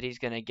of work that he's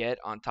going to get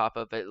on top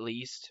of at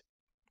least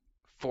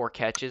 4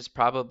 catches,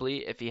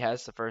 probably, if he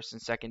has the first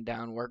and second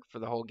down work for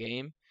the whole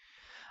game,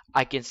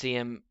 I can see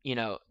him,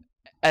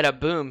 at a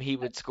boom, he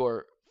would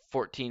score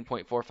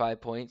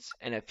 14.45 points.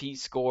 And if he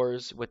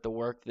scores with the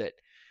work that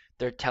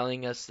they're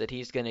telling us that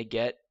he's going to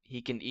get,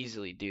 he can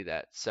easily do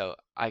that. So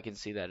I can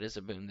see that as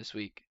a boom this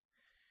week.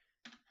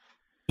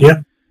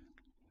 Yeah.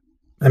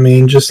 I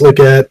mean, just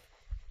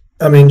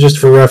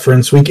for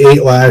reference, week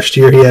 8 last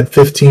year, he had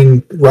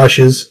 15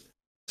 rushes,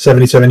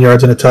 77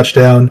 yards and a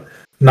touchdown,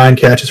 9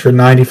 catches for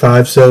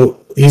 95.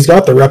 So he's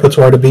got the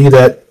repertoire to be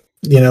that,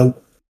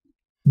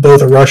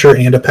 both a rusher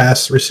and a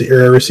pass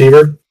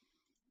receiver.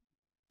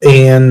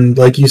 And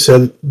like you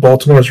said,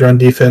 Baltimore's run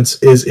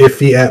defense is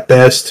iffy at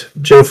best.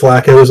 Joe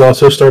Flacco is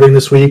also starting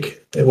this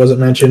week. It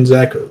wasn't mentioned.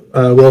 Zach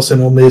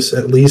Wilson will miss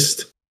at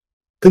least,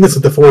 I think it's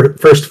the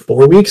first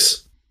 4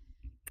 weeks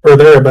or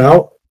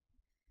thereabout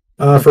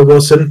for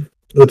Wilson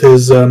with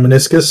his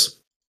meniscus.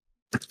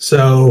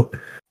 So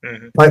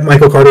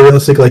Michael Carter,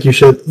 realistically, like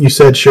you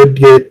said, should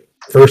get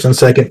first and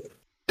second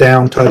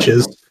down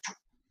touches.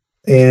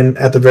 And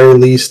at the very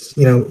least,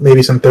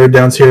 maybe some third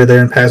downs here or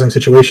there in passing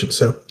situations.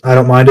 So I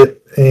don't mind it.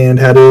 And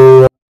how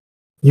do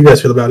you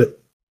guys feel about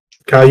it?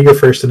 Kyle, you go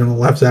first, and then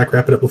we'll have Zach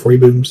wrap it up before he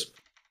booms.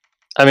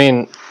 I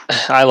mean,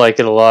 I like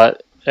it a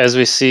lot. As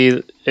we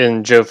see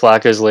in Joe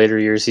Flacco's later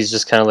years, he's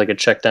just kind of like a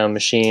check down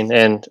machine.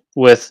 And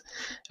with,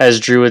 as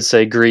Drew would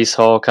say, Breece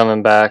Hall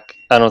coming back,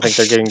 I don't think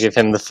they're going to give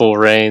him the full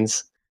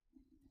reins.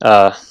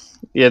 They're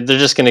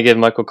just going to give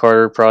Michael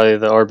Carter probably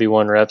the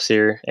RB1 reps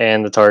here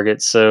and the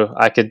targets. So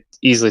I could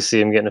easily see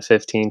him getting a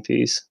 15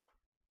 piece.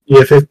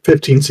 Yeah,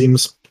 15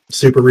 seems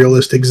super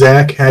realistic.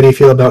 Zach, how do you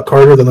feel about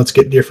Carter? Then let's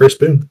get to your first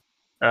boom.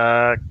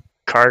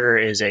 Carter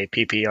is a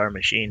PPR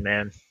machine,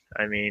 man.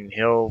 I mean,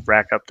 he'll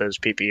rack up those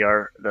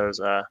PPR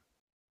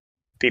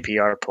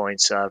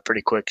points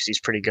pretty quick because he's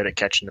pretty good at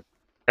catching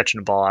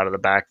the ball out of the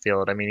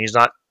backfield. I mean, he's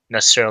not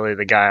necessarily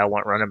the guy I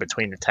want running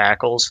between the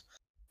tackles,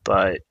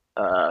 but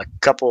a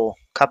couple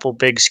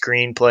big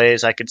screen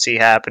plays I could see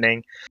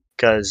happening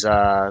because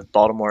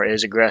Baltimore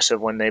is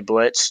aggressive when they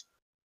blitz,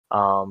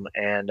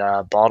 and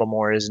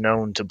Baltimore is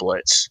known to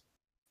blitz.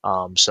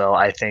 So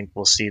I think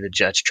we'll see the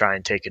Jets try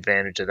and take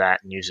advantage of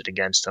that and use it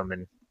against them,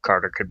 and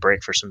Carter could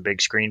break for some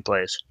big screen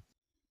plays.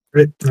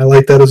 Great. I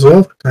like that as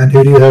well. And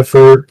who do you have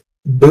for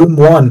boom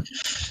 1?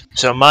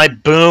 So my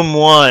boom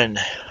 1,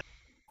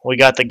 we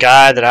got the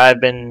guy that I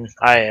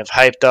have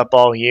hyped up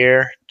all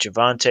year,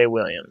 Javonte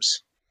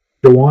Williams.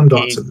 Jawan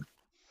Dotson.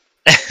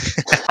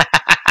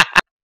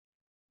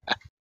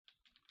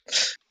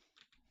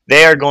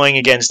 They are going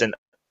against an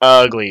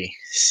ugly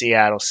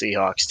Seattle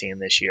Seahawks team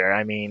this year.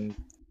 I mean,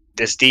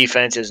 this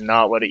defense is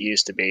not what it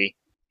used to be.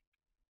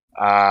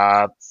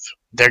 They're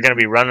going to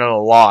be running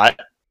a lot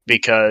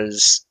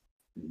because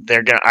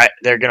I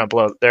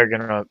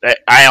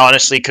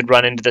honestly could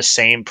run into the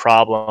same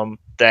problem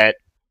that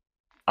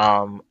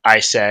I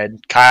said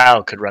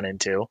Kyle could run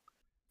into,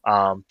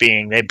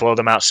 being they blow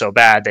them out so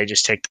bad they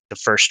just take the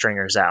first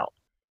stringers out,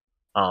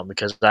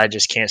 because I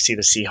just can't see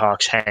the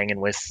Seahawks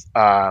hanging with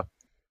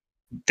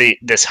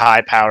this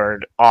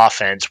high-powered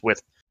offense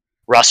with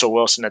Russell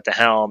Wilson at the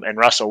helm. And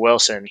Russell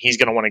Wilson, he's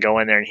going to want to go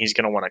in there and he's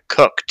going to want to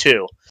cook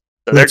too.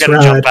 So they're going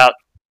to jump out.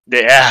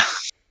 Yeah.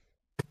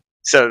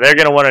 So they're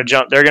going to want to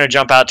jump. They're going to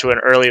jump out to an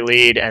early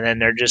lead, and then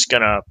they're just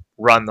going to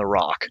run the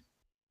rock.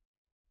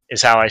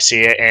 Is how I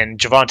see it. And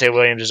Javonte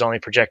Williams is only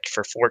projected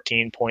for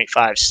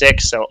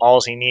 14.56, so all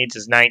he needs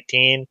is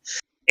 19.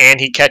 And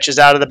he catches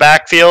out of the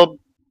backfield.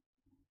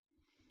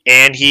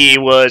 And he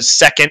was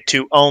second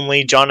to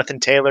only Jonathan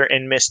Taylor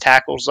in missed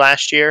tackles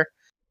last year.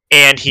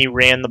 And he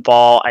ran the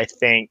ball, I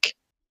think.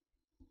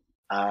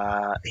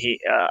 He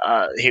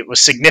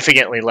was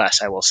significantly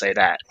less, I will say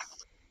that.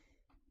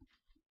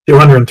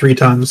 203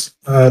 times.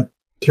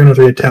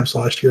 203 attempts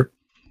last year.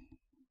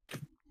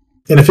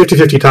 And a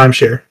 50-50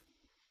 timeshare.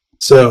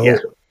 So yeah.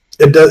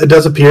 It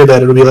does appear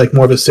that it'll be like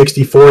more of a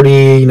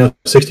 60-40,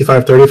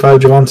 65-35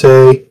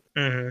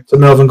 Javonte to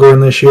Melvin Gordon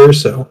this year.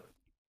 So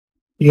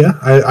yeah,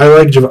 I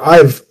like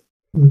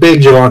I'm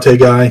big Javonte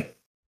guy.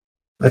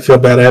 I feel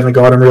bad I haven't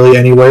got him really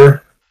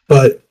anywhere.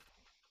 But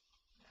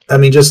I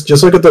mean, just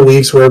look at the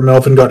weeks where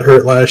Melvin got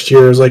hurt last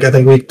year. It was like I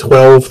think week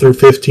 12 through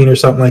 15 or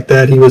something like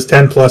that. He was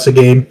 10 plus a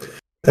game.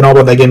 And all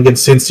about that game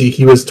against Cincy,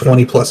 he was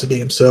 20 plus a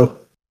game. So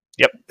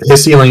yep,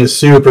 his ceiling is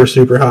super,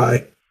 super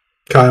high.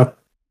 Kyle?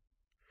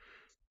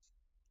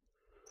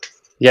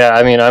 Yeah,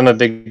 I mean, I'm a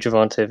big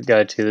Javante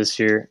guy too this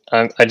year.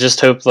 I just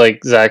hope,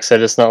 like Zach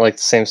said, it's not like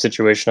the same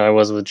situation I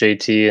was with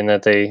JT, and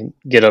that they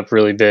get up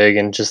really big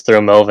and just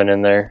throw Melvin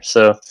in there.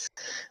 So,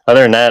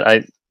 other than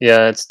that,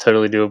 yeah, it's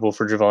totally doable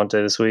for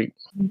Javante this week.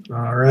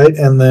 All right,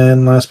 and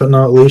then last but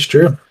not least,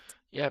 Drew.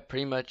 Yeah,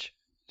 pretty much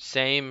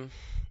same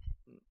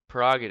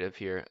prerogative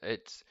here.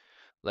 It's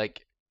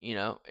like,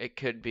 it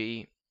could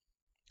be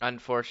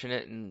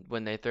unfortunate and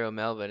when they throw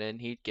Melvin in,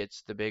 he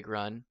gets the big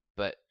run,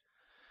 but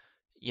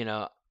you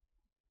know,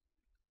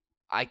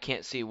 I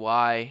can't see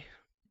why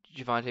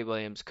Javante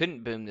Williams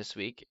couldn't boom this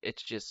week.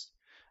 It's just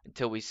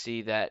until we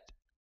see that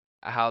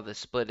how the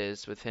split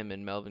is with him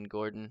and Melvin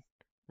Gordon,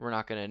 we're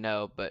not going to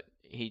know, but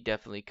he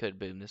definitely could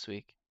boom this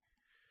week.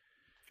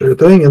 Sure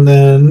thing, and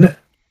then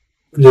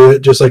do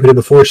it just like we did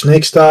before,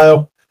 snake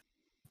style.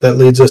 That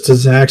leads us to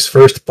Zach's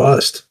first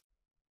bust.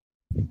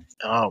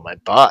 Oh, my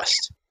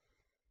bust.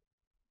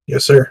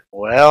 Yes, sir.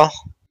 Well,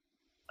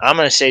 I'm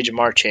going to say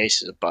Ja'Marr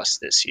Chase is a bust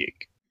this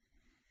week.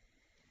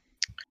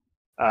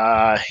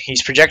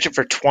 He's projected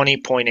for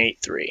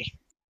 20.83.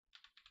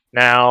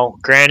 Now,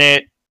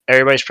 granted,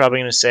 everybody's probably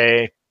going to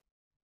say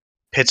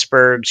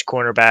Pittsburgh's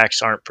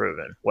cornerbacks aren't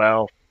proven.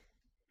 Well,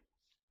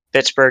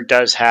 Pittsburgh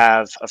does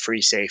have a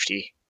free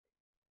safety.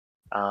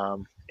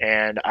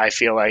 And I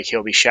feel like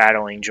he'll be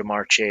shadowing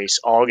Ja'Marr Chase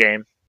all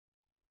game.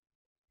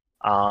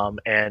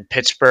 And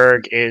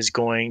Pittsburgh is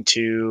going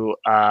to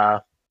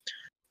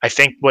I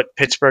think what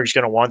Pittsburgh's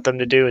going to want them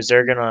to do is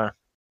they're not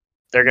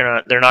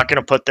going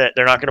to put their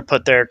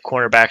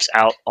cornerbacks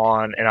out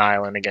on an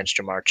island against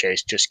Ja'Marr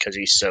Chase just because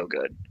he's so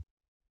good.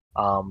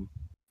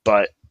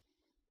 But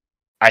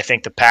I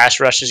think the pass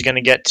rush is going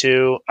to get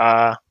to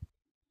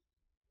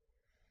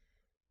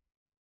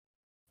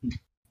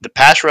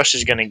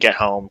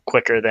home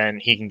quicker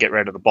than he can get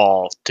rid of the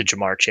ball to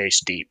Ja'Marr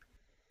Chase deep.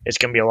 It's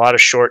going to be a lot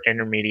of short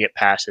intermediate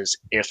passes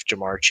if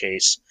Ja'Marr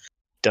Chase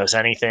does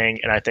anything,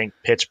 and I think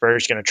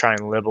Pittsburgh's going to try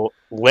and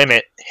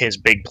limit his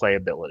big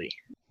playability.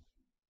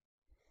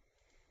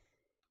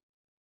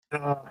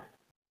 I'm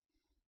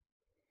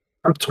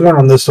torn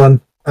on this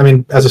one. I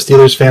mean, as a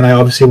Steelers fan, I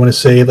obviously want to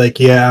say, like,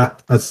 yeah,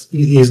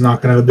 he's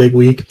not going to have a big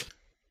week.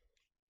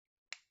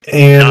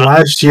 And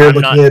last year,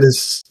 looking at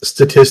his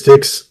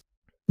statistics,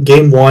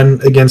 game 1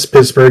 against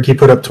Pittsburgh, he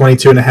put up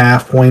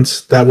 22.5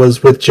 points. That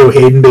was with Joe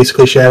Hayden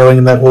basically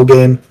shadowing that whole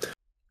game.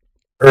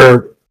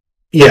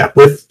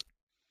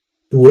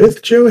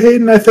 With Joe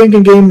Hayden, I think,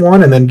 in game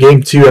 1. And then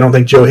game 2, I don't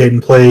think Joe Hayden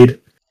played.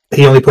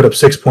 He only put up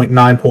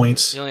 6.9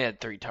 points. He only had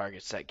 3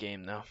 targets that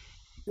game, though.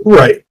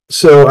 Right.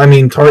 So, I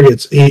mean,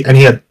 targets, he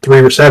had 3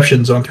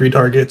 receptions on 3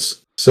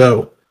 targets.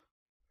 So,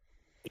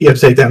 you have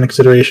to take that into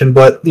consideration.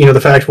 But,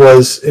 the fact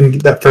was, in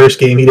that first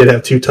game, he did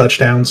have 2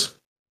 touchdowns.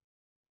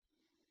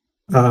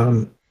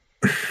 I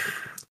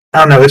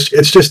don't know.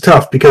 It's just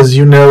tough because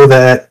you know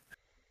that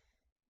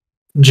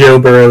Joe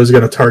Burrow is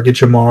going to target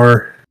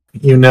Ja'Marr.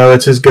 You know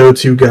it's his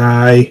go-to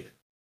guy.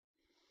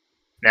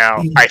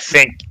 Now, I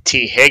think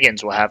T.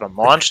 Higgins will have a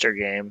monster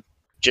game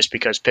just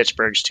because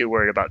Pittsburgh's too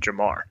worried about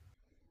Ja'Marr.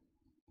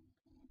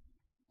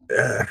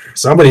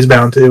 Somebody's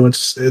bound to.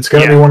 It's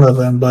going to be one of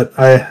them, but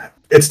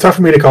it's tough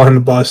for me to call him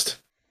a bust.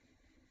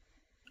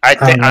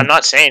 I'm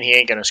not saying he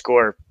ain't going to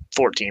score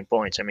 14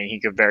 points. I mean, he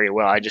could very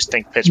well. I just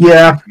think Pittsburgh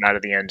will come out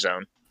of the end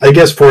zone. I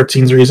guess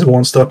 14 is reasonable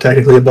and still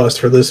technically a bust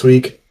for this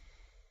week.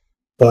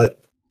 But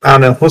I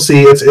don't know. We'll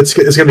see. It's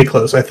going to be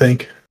close, I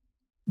think.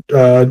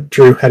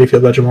 Drew, how do you feel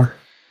about Ja'Marr?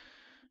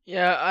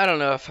 Yeah, I don't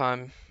know if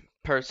I'm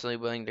personally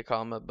willing to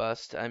call him a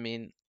bust. I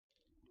mean,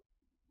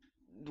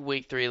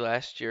 week 3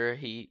 last year,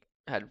 he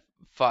had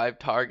 5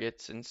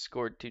 targets and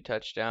scored 2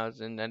 touchdowns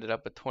and ended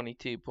up with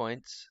 22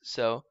 points.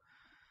 So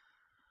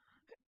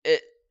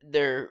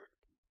their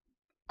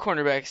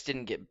cornerbacks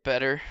didn't get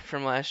better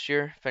from last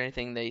year. If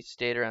anything, they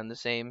stayed around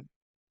the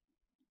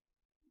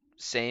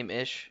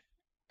same-ish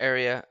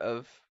area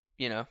of,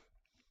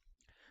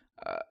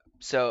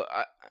 so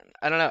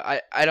I don't know.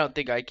 I don't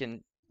think I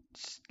can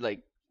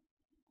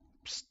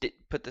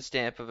put the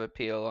stamp of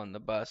appeal on the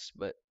bus,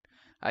 but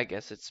I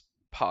guess it's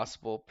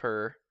possible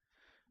per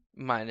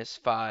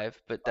 -5,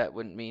 but that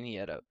wouldn't mean he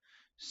had a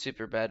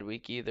super bad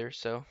week either,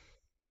 so.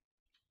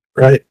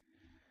 Right.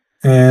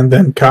 And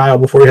then Kyle,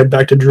 before we head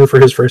back to Drew for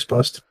his first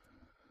bust.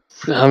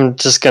 I'm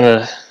kind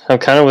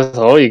of with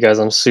all you guys.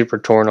 I'm super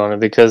torn on it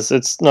because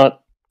it's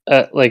not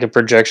at like a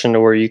projection to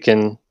where you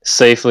can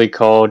safely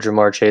call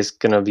Ja'Marr Chase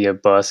going to be a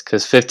bust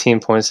because 15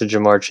 points to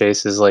Ja'Marr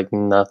Chase is like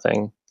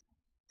nothing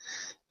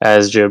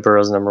as Joe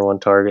Burrow's number 1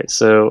 target.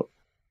 So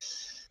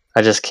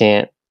I just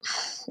can't.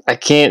 I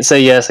can't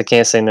say yes. I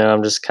can't say no.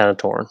 I'm just kind of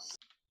torn.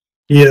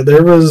 Yeah,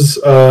 there was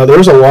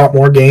a lot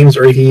more games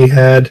where he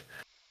had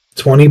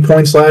 20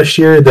 points last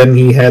year than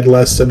he had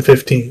less than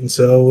 15.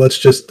 So let's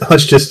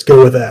just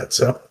go with that.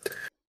 So,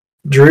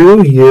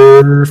 Drew,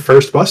 your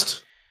first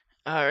bust.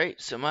 All right,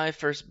 so my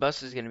first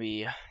bust is going to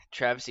be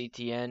Travis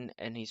Etienne,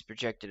 and he's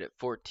projected at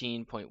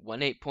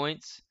 14.18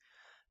 points.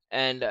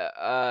 And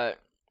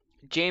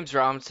James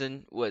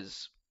Robinson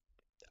was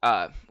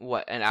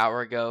an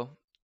hour ago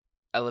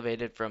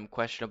elevated from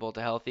questionable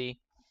to healthy.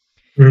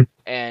 Mhm.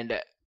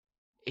 And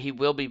he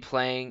will be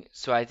playing,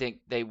 so I think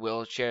they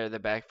will share the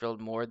backfield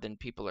more than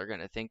people are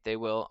going to think they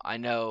will. I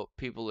know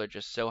people are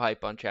just so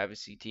hype on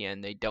Travis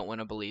Etienne, they don't want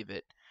to believe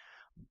it,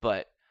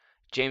 but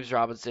James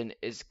Robinson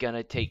is going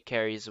to take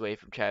carries away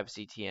from Travis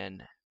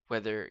Etienne,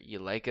 whether you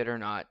like it or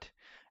not.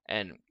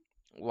 And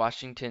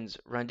Washington's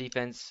run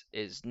defense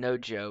is no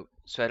joke,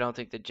 so I don't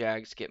think the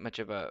Jags get much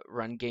of a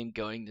run game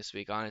going this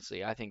week,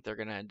 honestly. I think they're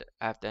going to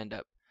have to end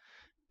up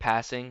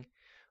passing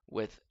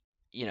with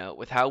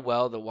with how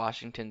well the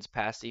Washington's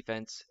pass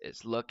defense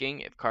is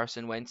looking. If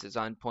Carson Wentz is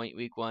on point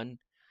week 1,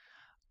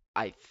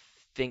 I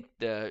think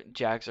the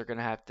Jags are going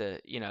to have to,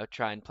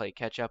 try and play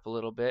catch up a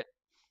little bit.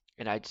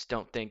 And I just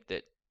don't think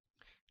that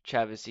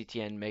Travis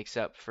Etienne makes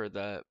up for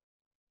the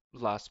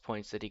lost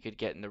points that he could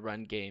get in the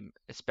run game,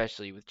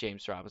 especially with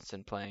James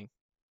Robinson playing.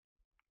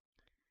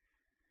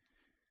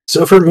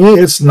 So for me,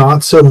 it's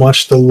not so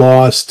much the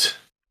lost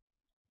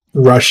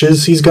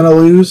rushes he's going to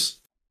lose.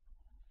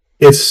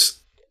 It's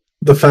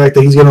the fact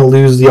that he's going to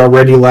lose the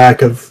already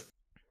lack of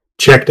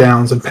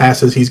checkdowns and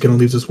passes he's going to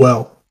lose as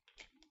well,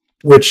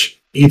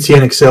 which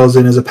Etienne excels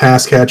in as a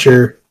pass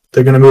catcher.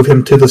 They're going to move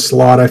him to the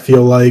slot, I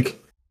feel like.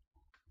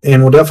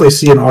 And we'll definitely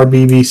see an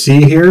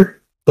RBBC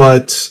here,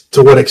 but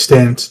to what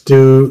extent?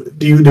 Do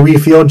we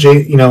feel,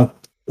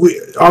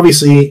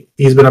 obviously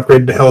he's been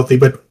upgraded to healthy,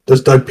 but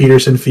does Doug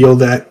Peterson feel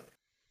that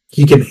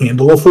he can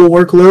handle a full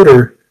workload,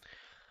 or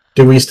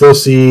do we still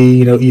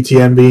see,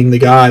 ETN being the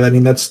guy? I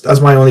mean,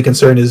 that's my only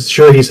concern is,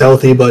 sure, he's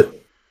healthy,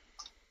 but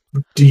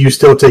do you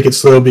still take it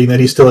slow, being that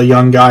he's still a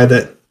young guy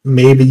that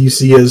maybe you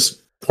see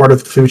as part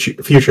of the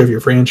future of your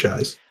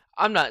franchise?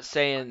 I'm not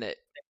saying that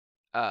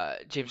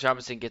James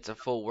Robinson gets a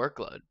full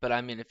workload, but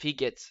I mean, if he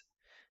gets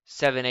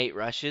 7-8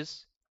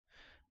 rushes,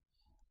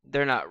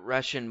 they're not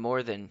rushing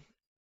more than,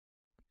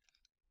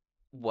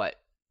 what,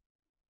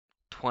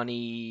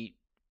 20-ish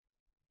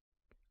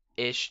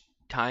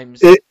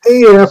times?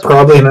 Yeah,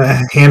 probably, and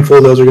a handful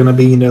of those are going to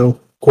be,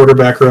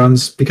 quarterback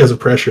runs because of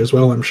pressure as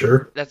well, I'm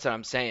sure. That's what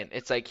I'm saying.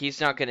 It's like he's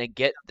not going to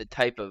get the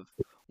type of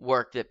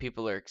work that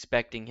people are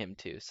expecting him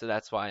to, so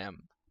that's why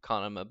I'm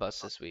calling him a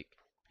bust this week.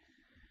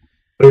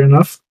 Fair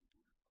enough.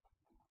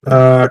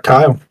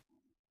 Kyle.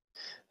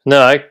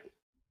 No,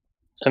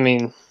 I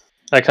mean,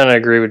 I kind of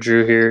agree with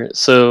Drew here.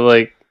 So,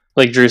 like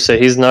Drew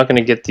said, he's not going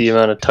to get the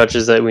amount of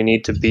touches that we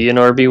need to be an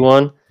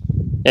RB1.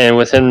 And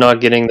with him not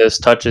getting those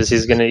touches,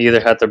 he's going to either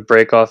have to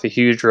break off a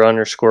huge run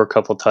or score a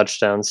couple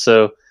touchdowns.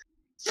 So,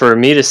 for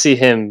me to see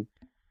him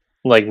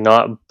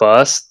not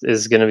bust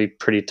is going to be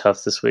pretty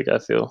tough this week, I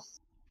feel.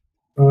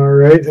 All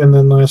right, and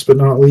then last but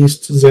not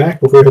least, Zach,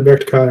 before we head back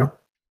to Kyle.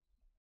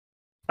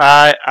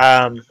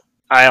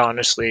 I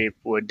honestly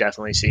would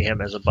definitely see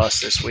him as a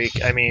bust this week.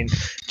 I mean,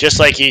 just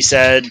like he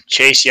said,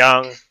 Chase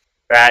Young,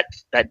 that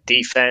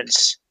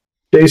defense.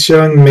 Chase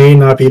Young may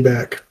not be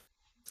back.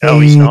 No,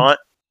 he's not.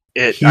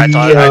 I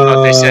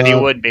thought they said he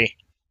would be.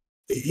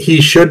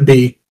 He should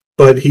be,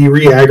 but he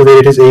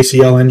re-aggravated his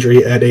ACL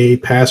injury at a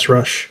pass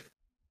rush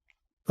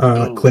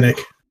clinic.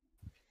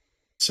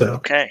 So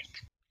okay.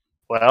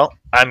 Well,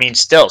 I mean,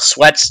 still,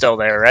 Sweat's still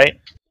there, right?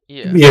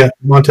 Yeah.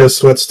 Montez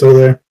Sweat's still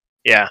there.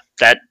 Yeah,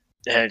 that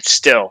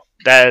still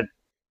that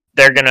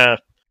they're gonna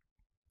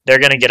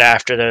get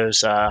after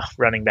those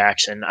running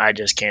backs, and I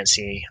just can't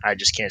see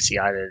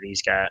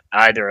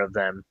either of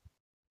them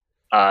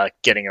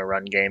getting a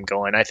run game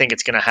going. I think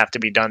it's gonna have to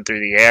be done through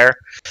the air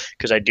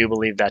because I do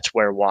believe that's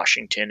where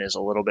Washington is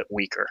a little bit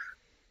weaker.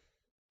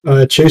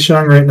 Chase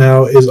Young right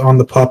now is on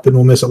the PUP and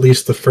will miss at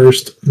least the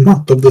first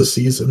month of the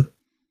season.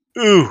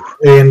 Ooh.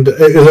 And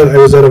it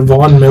was at a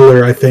Von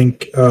Miller, I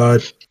think,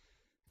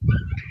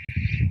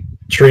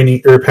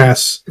 training or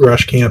pass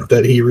rush camp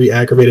that he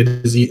re-aggravated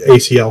his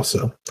ACL.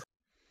 So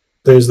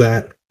there's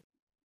that.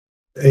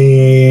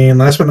 And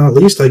last but not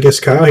least, I guess,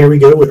 Kyle, here we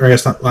go. Or I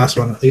guess not last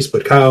but not least,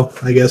 but Kyle,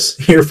 I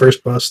guess, your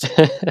first bust.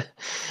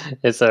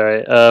 It's all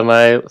right.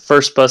 My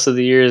first bust of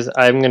the year is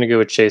I'm going to go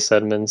with Chase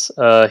Edmonds.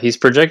 He's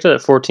projected at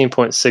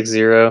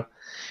 14.60.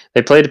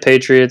 They play the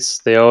Patriots.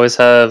 They always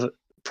have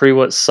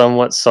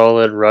somewhat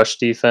solid rush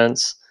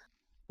defense.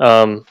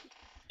 And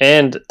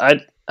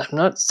I'm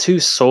not too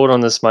sold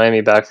on this Miami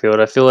backfield.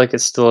 I feel like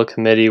it's still a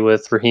committee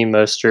with Raheem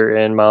Mostert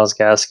and Myles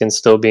Gaskin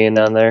still being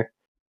down there.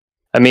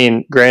 I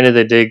mean, granted,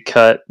 they did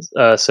cut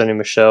Sony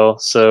Michel,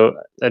 so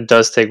that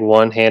does take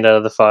one hand out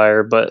of the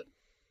fire, but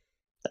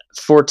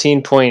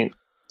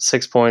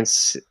 14.6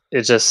 points,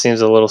 it just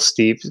seems a little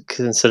steep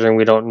considering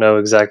we don't know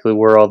exactly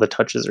where all the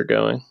touches are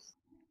going.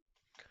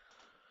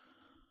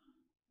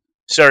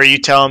 So are you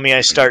telling me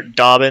I start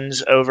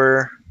Dobbins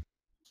over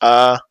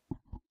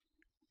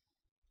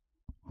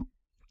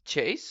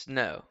Chase?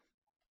 No.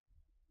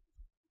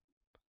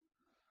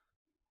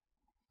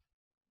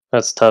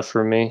 That's tough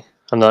for me.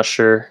 I'm not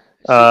sure.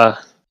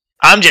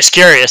 I'm just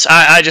curious.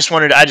 I just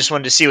wanted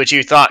to see what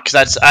you thought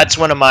because that's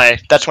one of my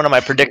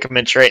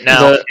predicaments right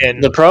now.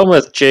 The problem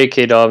with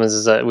J.K. Dobbins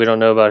is that we don't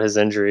know about his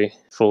injury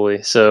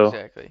fully, so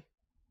Exactly.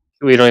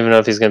 we don't even know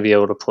if he's going to be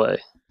able to play.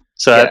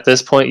 So at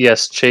this point,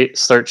 yes,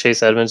 start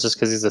Chase Edmonds just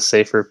because he's a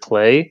safer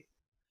play.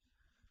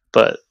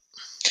 But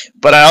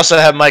But I also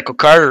have Michael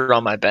Carter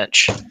on my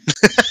bench.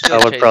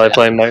 I would probably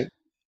play Mike.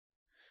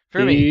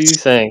 For me. You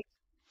think?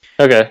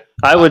 Okay,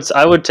 I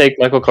would take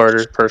Michael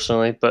Carter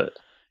personally, but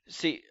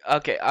See,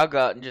 okay, I'll go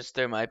out and just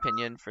throw my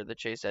opinion for the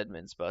Chase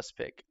Edmonds bus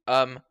pick.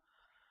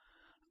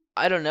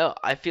 I don't know.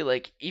 I feel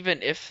like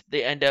even if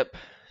they end up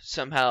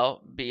somehow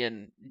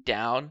being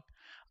down,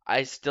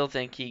 I still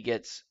think he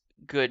gets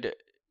good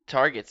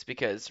targets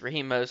because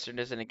Raheem Mostert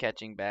isn't a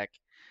catching back.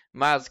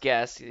 Myles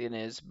Gaskin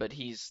is, but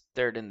he's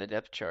third in the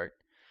depth chart.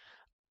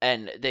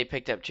 And they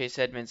picked up Chase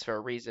Edmonds for a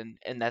reason,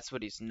 and that's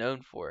what he's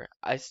known for.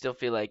 I still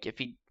feel like if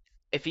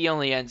he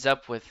only ends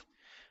up with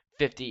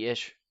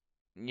 50-ish,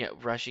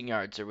 rushing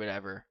yards or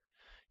whatever,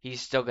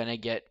 he's still gonna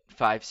get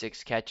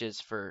 5-6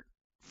 catches for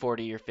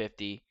 40 or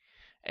 50.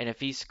 And if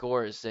he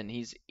scores, then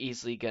he's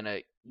easily gonna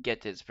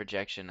get his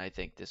projection, I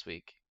think, this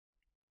week.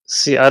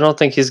 see, I don't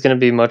think he's going to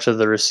be much of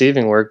the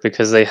receiving work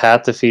because they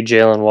have to feed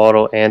Jalen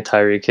Waddle and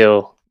Tyreek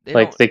Hill.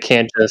 They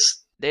can't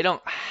just. They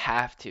don't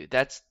have to.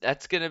 That's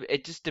gonna.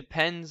 It just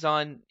depends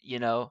on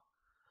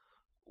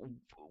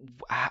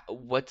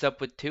what's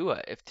up with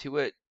Tua. If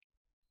Tua,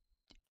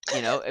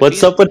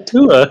 What's up with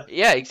Tua?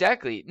 Yeah,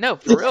 exactly. No,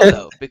 for real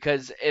though,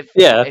 because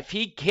if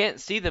he can't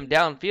see them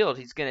downfield,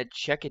 he's gonna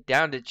check it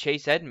down to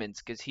Chase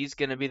Edmonds because he's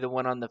gonna be the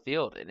one on the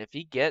field, and if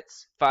he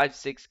gets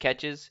 5-6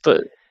 catches,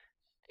 But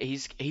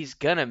he's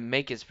gonna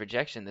make his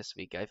projection this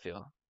week. I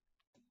feel.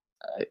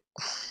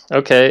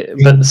 okay,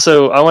 but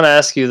so I want to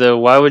ask you though,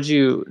 why would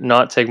you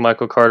not take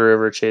Michael Carter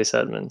over Chase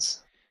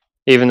Edmonds,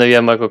 even though you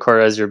have Michael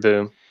Carter as your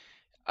boom?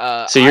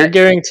 So you're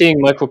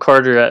guaranteeing Michael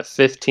Carter at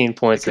 15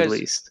 points at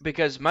least.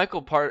 Because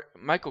Michael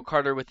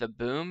Carter with a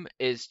boom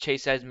is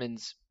Chase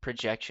Edmonds'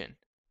 projection.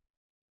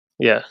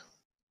 Yeah.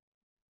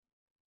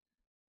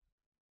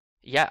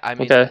 Yeah, I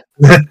mean. Okay.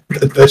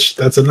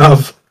 that's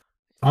enough.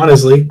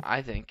 Honestly,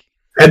 I think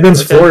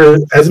Edmonds' floor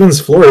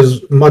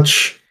is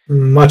much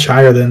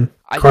higher than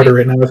Carter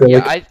right now.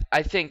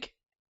 I think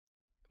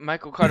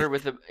Michael Carter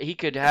he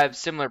could have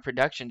similar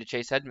production to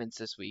Chase Edmonds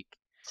this week,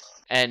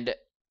 and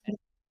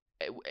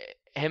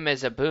him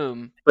as a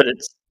boom. But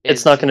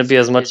it's not going to be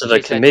as much of a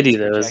committee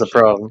though, is the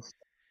problem.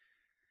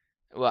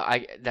 Well,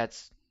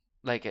 that's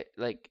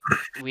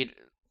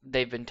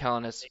they've been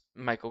telling us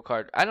Michael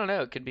Carter. I don't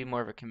know. It could be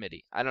more of a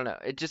committee. I don't know.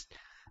 It just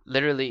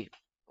literally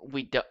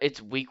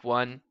it's week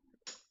 1.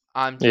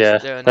 I'm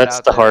just throwing that's it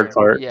out the there. hard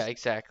part. Yeah,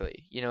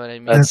 exactly. You know what I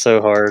mean? That's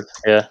so hard.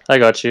 Yeah, I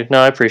got you.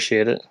 No, I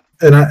appreciate it.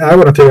 And I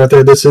want to throw out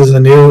there, this is a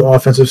new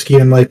offensive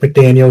scheme, Mike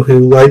McDaniel, who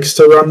likes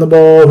to run the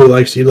ball, who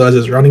likes to utilize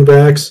his running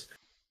backs.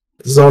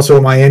 This is also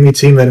a Miami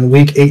team that in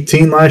Week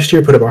 18 last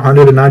year put up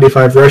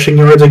 195 rushing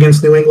yards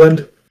against New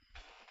England.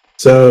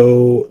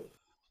 So,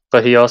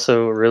 but he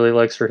also really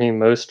likes Raheem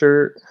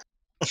Mostert.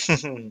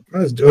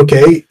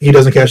 Okay, he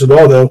doesn't catch the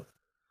ball though.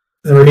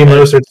 And Raheem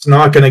Mostert's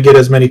not going to get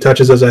as many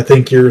touches as I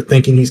think you're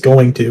thinking he's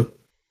going to.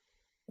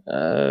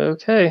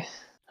 Okay.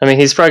 I mean,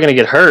 he's probably going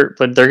to get hurt,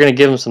 but they're going to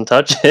give him some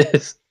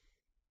touches.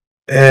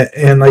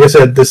 And like I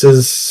said,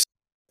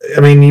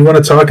 you want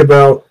to talk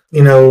about, New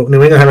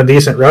England having a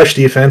decent rush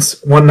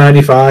defense,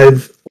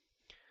 195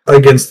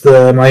 against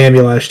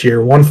Miami last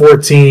year,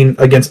 114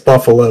 against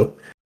Buffalo,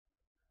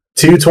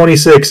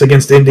 226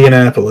 against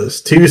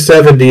Indianapolis,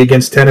 270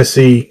 against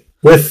Tennessee,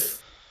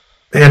 with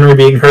Henry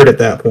being hurt at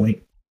that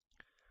point.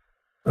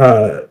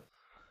 They're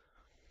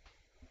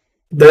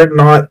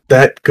not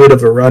that good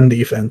of a run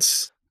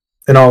defense,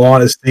 in all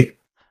honesty.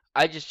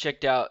 I just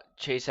checked out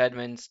Chase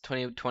Edmonds'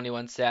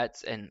 2021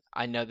 stats, and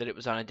I know that it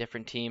was on a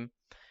different team.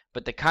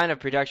 But the kind of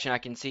production I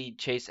can see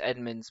Chase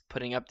Edmonds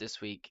putting up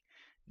this week,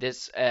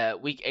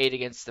 week 8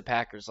 against the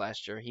Packers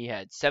last year, he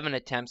had 7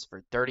 attempts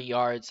for 30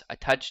 yards, a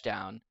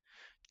touchdown,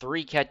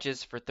 3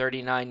 catches for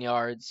 39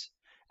 yards,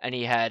 and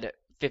he had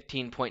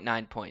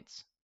 15.9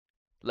 points.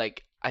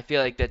 I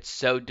feel like that's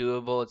so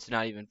doable, it's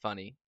not even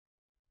funny.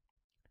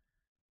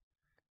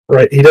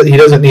 Right, he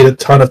doesn't need a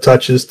ton of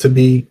touches to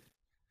be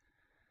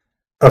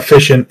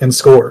efficient and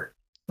score.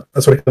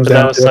 That's what it comes down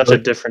to. That was such a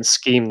different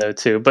scheme, though,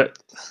 too.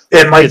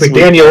 And Mike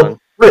McDaniel,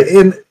 right?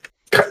 And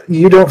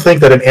you don't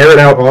think that an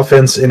air-it-out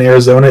offense in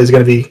Arizona is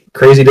going to be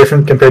crazy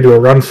different compared to a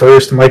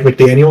run-first Mike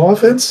McDaniel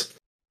offense?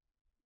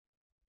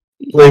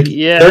 They're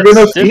going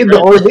to feed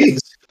the RBs,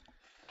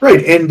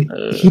 right? And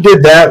he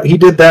did that. He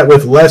did that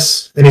with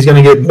less, and he's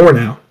going to get more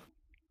now.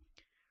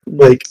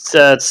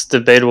 That's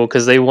debatable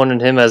because they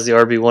wanted him as the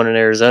RB1 in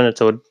Arizona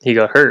until he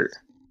got hurt.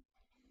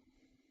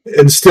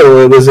 And still,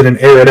 it wasn't an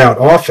air-it-out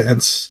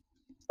offense.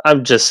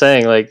 I'm just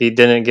saying, he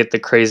didn't get the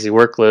crazy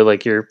workload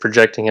like you're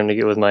projecting him to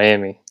get with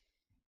Miami.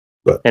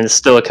 And it's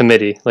still a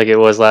committee like it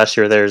was last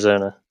year with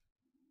Arizona.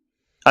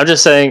 I'm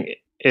just saying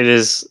it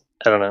is,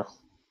 I don't know.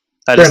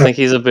 I just think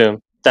he's a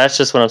boom. That's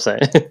just what I'm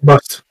saying.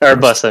 Bust. Or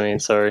bust,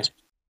 sorry.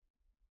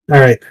 All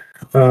right.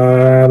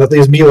 That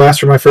leaves me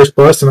last for my first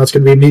bust, and that's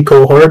going to be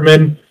Mecole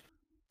Hardman.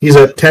 He's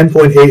at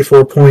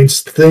 10.84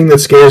 points. The thing that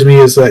scares me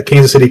is that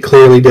Kansas City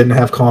clearly didn't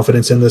have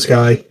confidence in this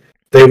guy.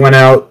 They went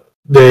out,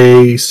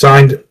 they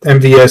signed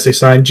MVS, they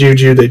signed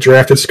Juju, they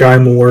drafted Sky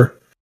Moore.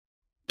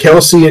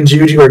 Kelsey and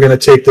Juju are going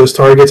to take those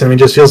targets. It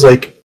just feels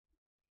like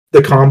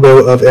the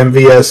combo of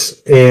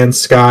MVS and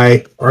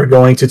Sky are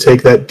going to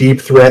take that deep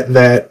threat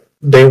that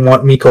they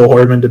want Mecole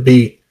Hardman to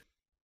be.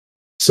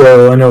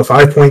 So I know a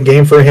 5-point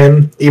game for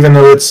him, even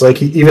though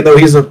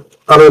he's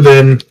other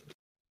than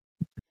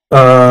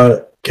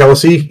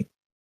Kelsey,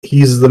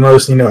 he's the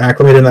most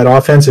acclimated in that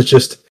offense. It's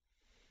just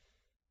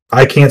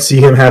I can't see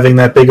him having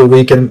that big a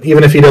week, and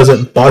even if he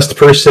doesn't bust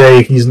per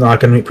se, he's not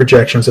going to meet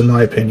projections in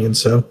my opinion.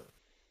 So,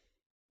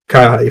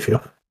 Kyle, how do you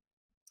feel?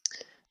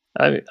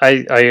 I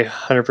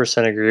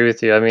 100% agree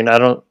with you. I mean, I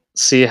don't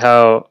see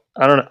how.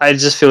 I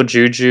just feel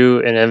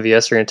Juju and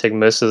MVS are going to take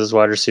most of those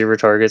wide receiver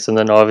targets, and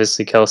then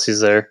obviously Kelsey's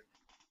there.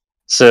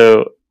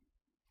 So,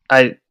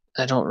 I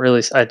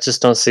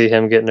just don't see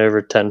him getting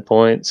over 10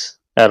 points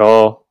at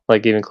all,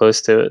 like even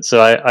close to it. So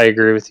I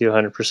agree with you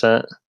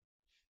 100%.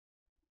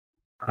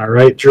 All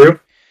right, Drew.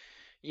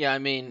 Yeah, I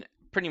mean,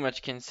 pretty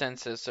much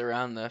consensus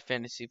around the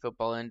fantasy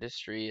football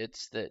industry.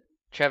 It's that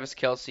Travis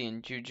Kelce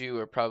and Juju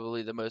are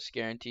probably the most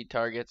guaranteed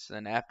targets. And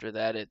then after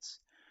that, it's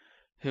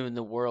who in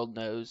the world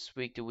knows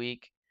week to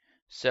week.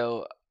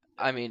 So,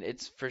 I mean,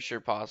 it's for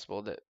sure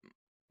possible that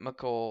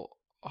Mecole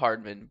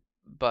Hardman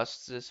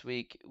busts this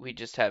week. We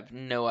just have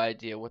no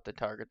idea what the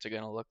targets are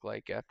going to look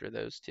like after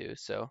those two.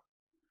 So,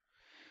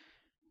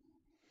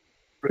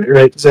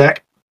 Right,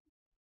 Zach.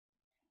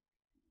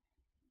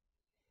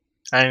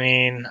 I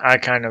mean, I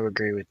kind of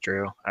agree with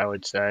Drew, I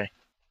would say.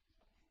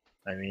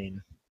 I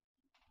mean,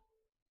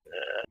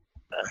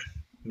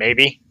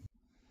 maybe.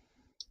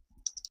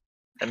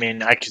 I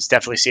mean, I could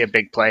definitely see a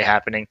big play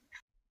happening.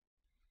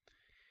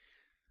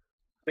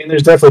 I mean,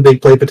 there's definitely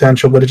big play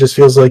potential, but it just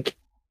feels like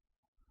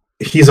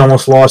he's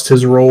almost lost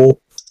his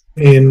role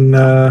in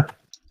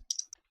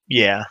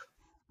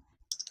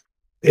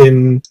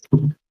in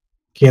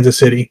Kansas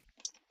City.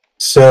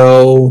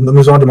 So that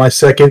moves on to my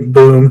second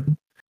boom.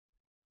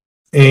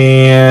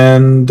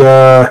 And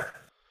I'm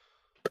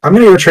going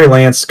to go Trey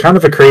Lance. Kind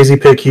of a crazy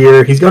pick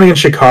here. He's going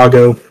against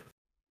Chicago.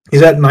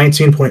 He's at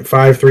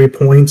 19.53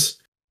 points.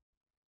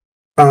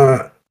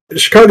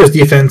 Chicago's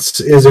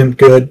defense isn't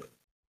good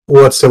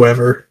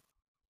whatsoever.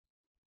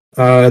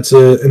 And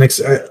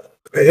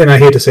I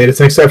hate to say it,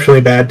 it's an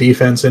exceptionally bad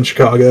defense in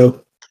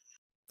Chicago.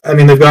 I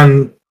mean, they've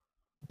gone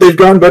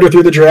better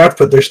through the draft,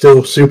 but they're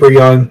still super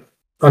young,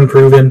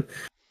 unproven.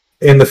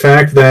 And the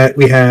fact that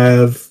we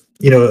have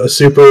a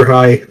super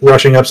high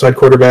rushing upside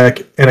quarterback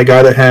and a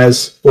guy that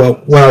has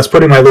when I was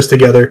putting my list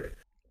together,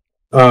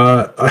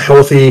 a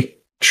healthy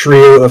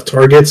trio of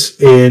targets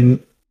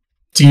in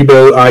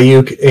Debo,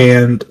 Ayuk,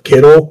 and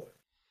Kittle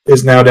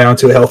is now down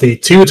to a healthy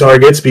 2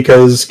 targets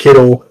because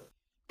Kittle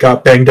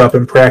got banged up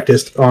and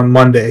practiced on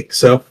Monday.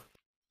 So,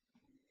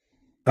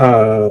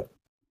 either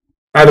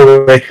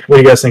way, what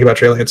do you guys think about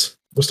Trey Lance?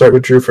 We'll start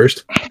with Drew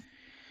first.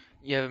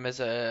 you have him as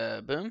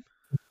a boom?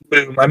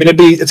 Boom. I mean,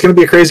 it's going to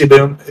be a crazy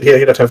boom. Yeah,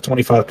 he'd have to have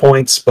 25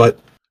 points, but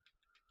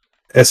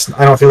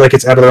I don't feel like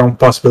it's out of their own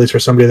possibilities for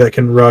somebody that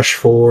can rush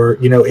for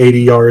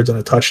 80 yards and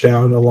a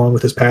touchdown along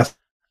with his passing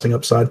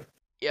upside.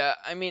 Yeah,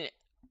 I mean,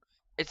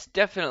 it's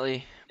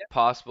definitely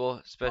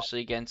possible,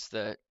 especially against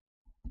the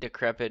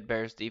decrepit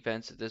Bears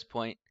defense at this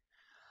point.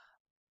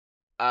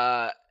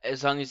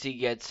 As long as he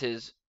gets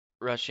his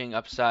rushing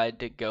upside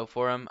to go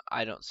for him,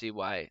 I don't see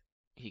why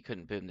he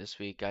couldn't boom this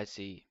week. I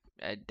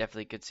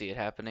definitely could see it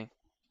happening.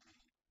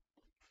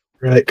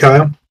 Right,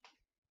 Kyle?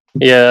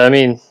 Yeah, I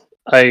mean,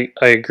 I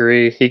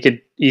agree. He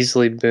could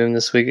easily boom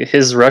this week.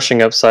 His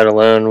rushing upside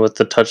alone with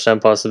the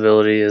touchdown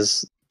possibility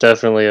is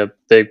definitely a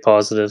big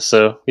positive.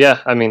 So,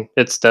 yeah, I mean,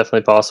 it's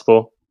definitely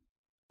possible.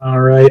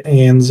 All right,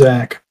 and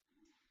Zach?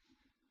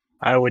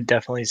 I would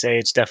definitely say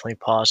it's definitely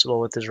possible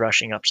with his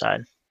rushing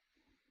upside.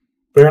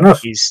 Fair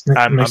enough.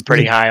 I'm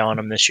pretty high on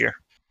him this year.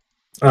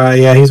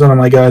 Yeah, he's one of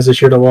my guys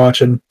this year to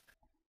watch, and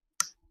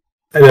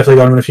I definitely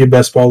got him in a few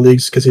best ball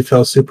leagues because he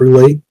fell super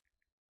late.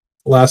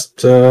 I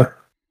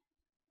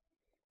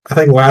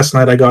think last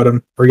night I got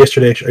him, or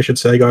yesterday I should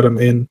say, I got him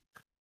in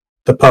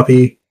the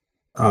puppy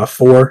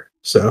 4,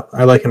 so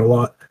I like him a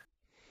lot.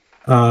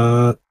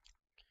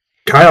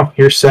 Kyle,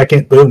 your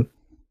second boom.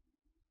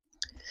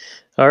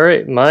 All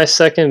right, my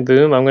second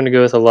boom, I'm going to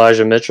go with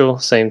Elijah Mitchell,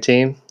 same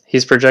team.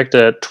 He's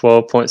projected at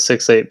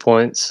 12.68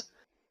 points.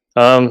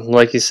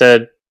 Like you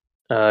said,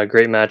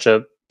 great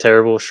matchup,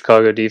 terrible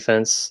Chicago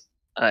defense.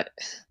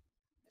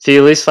 If he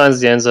at least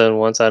finds the end zone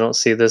once, I don't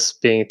see this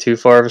being too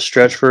far of a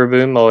stretch for a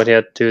boom. All he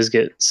had to do is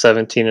get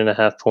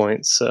 17.5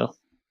 points. So,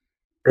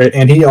 right,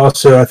 and he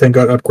also, I think,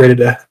 got upgraded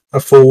to a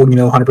full,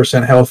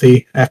 100%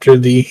 healthy after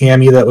the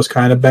hammy that was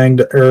kind of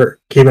banged or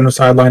came in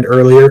sidelined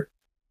earlier.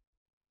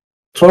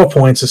 12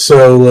 points is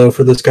so low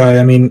for this guy.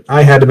 I mean,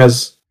 I had him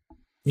as,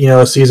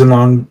 a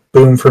season-long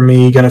boom for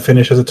me, going to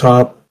finish as a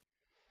top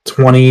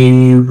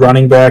 20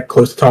 running back,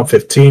 close to top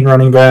 15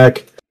 running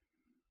back.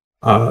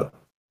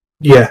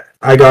 Yeah,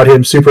 I got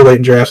him super late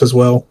in drafts as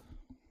well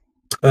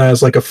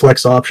as like a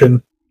flex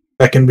option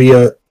that can be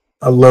a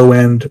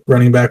low-end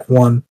running back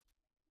 1,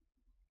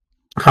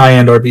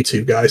 high-end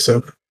RB2 guy.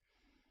 So,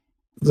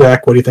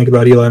 Zach, what do you think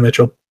about Eli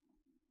Mitchell?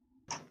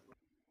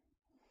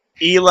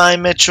 Eli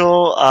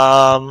Mitchell,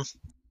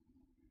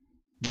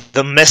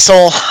 The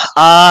Missile.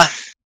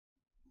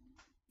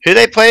 Who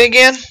they play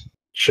again?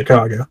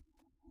 Chicago.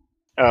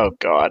 Oh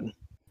God.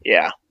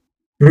 Yeah.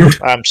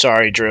 I'm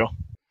sorry, Drew.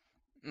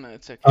 No,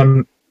 it's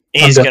okay.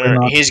 He's definitely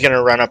not. he's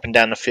gonna run up and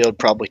down the field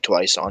probably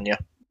twice on you.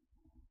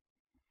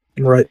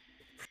 Right.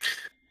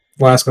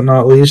 Last but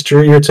not least,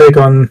 Drew, your take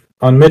on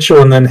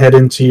Mitchell, and then head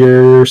into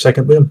your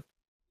second boom.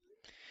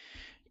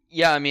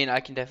 Yeah, I mean, I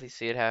can definitely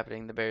see it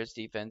happening. The Bears'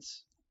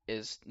 defense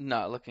is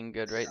not looking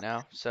good right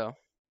now, so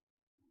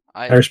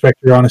I respect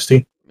your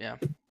honesty. yeah.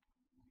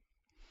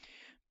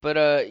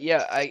 But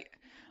yeah,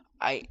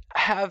 I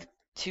have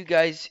two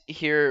guys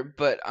here,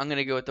 but I'm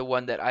gonna go with the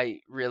one that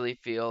I really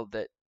feel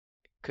that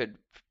could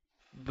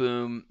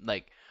boom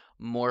like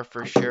more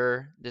for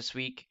sure this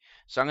week.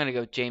 So I'm gonna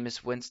go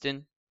Jameis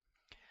Winston.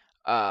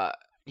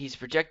 He's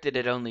projected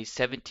at only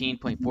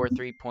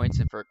 17.43 points,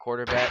 and for a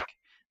quarterback,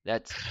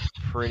 that's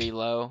pretty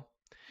low.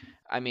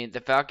 I mean,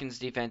 the Falcons'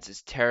 defense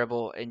is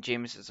terrible, and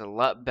Jameis is a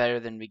lot better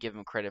than we give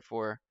him credit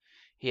for.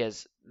 He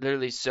has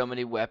literally so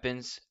many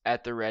weapons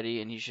at the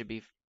ready, and he should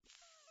be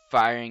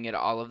firing at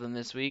all of them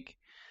this week.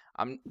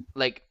 I'm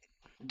like,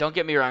 don't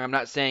get me wrong, I'm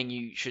not saying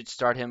you should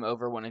start him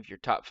over one of your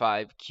top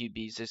 5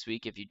 QBs this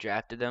week if you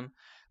drafted them,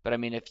 but I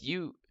mean, if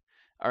you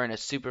are in a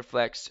super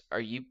flex or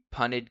you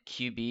punted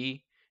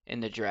QB in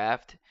the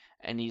draft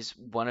and he's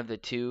one of the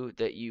two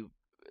that you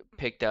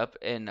picked up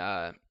in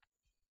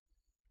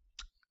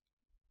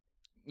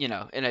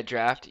in a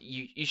draft,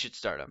 you should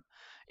start him.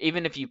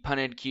 Even if you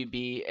punted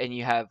QB and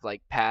you have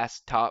like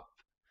past top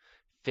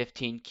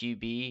 15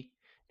 QB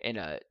in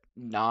a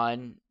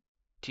non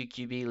 2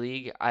 QB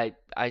league, I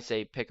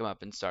say pick him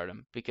up and start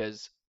him,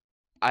 because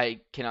I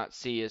cannot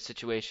see a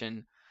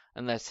situation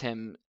unless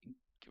him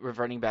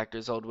reverting back to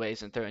his old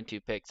ways and throwing 2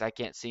 picks. I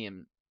can't see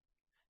him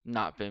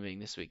not booming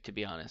this week, to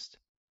be honest.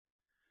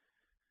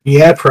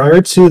 Yeah,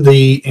 prior to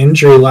the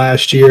injury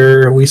last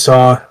year, we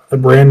saw a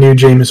brand new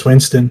Jameis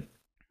Winston.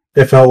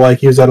 It felt like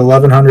he was at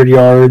 1,100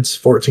 yards,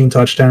 14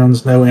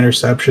 touchdowns, no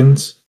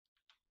interceptions.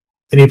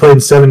 And he played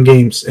in 7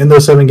 games. In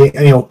those 7 games,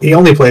 he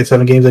only played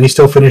 7 games, and he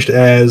still finished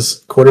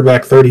as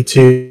quarterback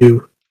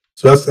 32.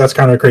 So that's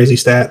kind of a crazy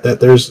stat,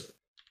 that there's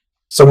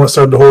someone that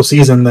started the whole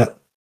season that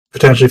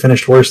potentially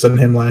finished worse than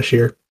him last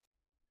year.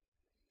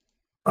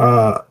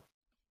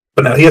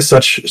 But no, he has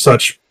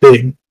such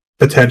big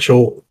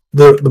potential.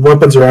 The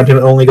weapons around him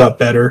only got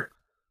better.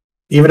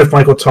 Even if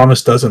Michael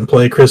Thomas doesn't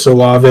play, Chris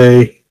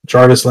Olave,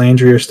 Jarvis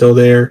Landry are still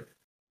there.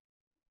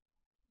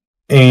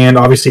 And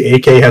obviously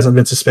AK hasn't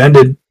been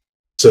suspended,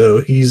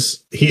 so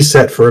he's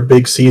set for a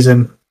big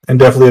season and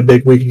definitely a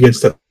big week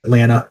against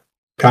Atlanta.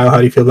 Kyle, how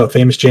do you feel about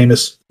famous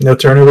Jameis? No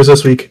turnovers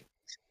this week?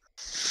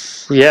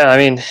 Yeah, I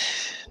mean,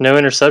 no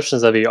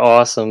interceptions, that'd be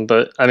awesome.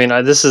 But, I mean,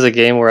 this is a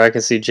game where I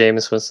can see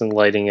Jameis Winston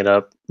lighting it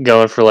up,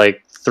 going for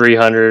like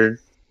 300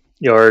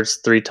 yards,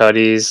 3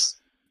 tutties,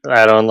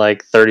 add on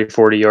like 30,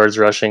 40 yards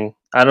rushing.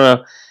 I don't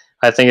know.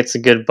 I think it's a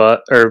good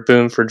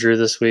boom for Drew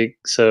this week.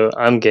 So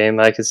I'm game.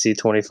 I could see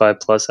 25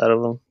 plus out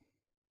of him.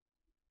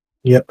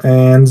 Yep.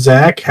 And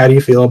Zach, how do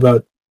you feel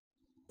about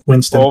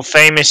Winston? Old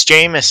famous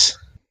Jameis.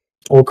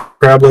 Old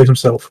crab legs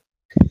himself.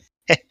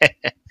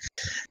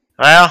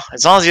 Well,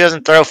 as long as he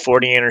doesn't throw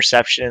 40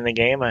 interception in the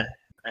game,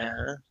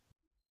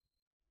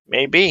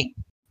 maybe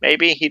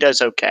he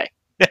does okay.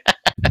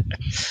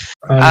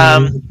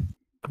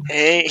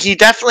 He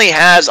definitely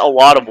has a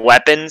lot of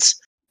weapons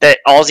that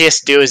all he has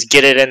to do is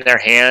get it in their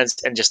hands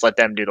and just let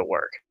them do the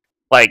work.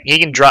 Like he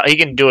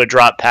can do a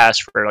drop pass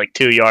for like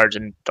 2 yards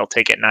and they'll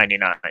take it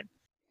 99.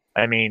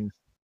 I mean,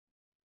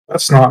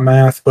 that's not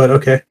math, but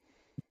okay.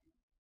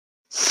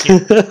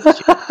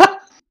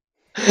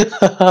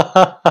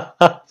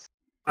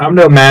 I'm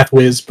no math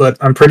whiz, but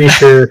I'm pretty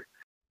sure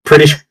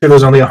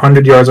there's only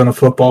 100 yards on a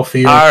football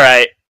field. All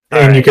right.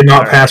 And you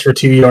cannot pass for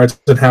 2 yards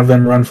and have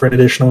them run for an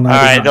additional 99.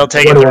 All right, they'll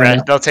take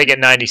it. They'll take it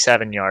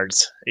 97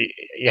 yards.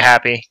 You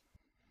happy?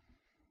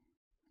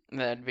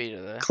 That'd be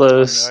to the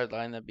close 1 yard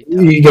line. That'd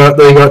be tough.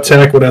 They got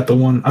tackled at the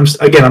 1. I'm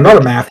not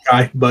a math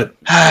guy, but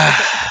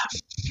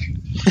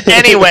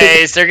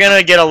anyways, they're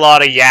gonna get a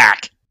lot of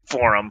yak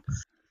for them.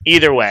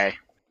 Either way.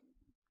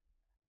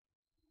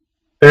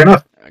 Fair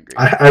enough.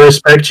 I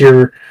respect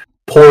your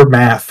poor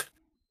math.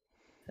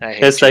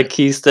 It's that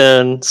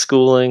Keystone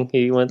schooling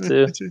he went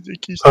to.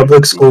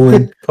 Public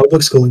schooling.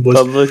 Public schooling, boys.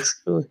 Public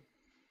schooling.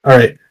 All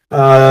right.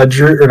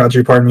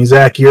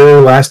 Zach,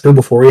 your last boom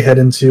before we head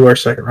into our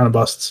second round of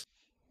busts.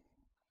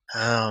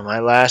 Oh, my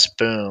last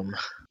boom.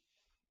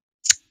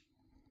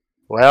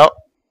 Well,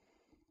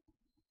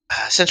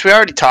 since we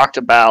already talked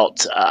about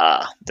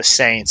the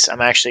Saints,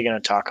 I'm actually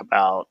going to talk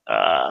about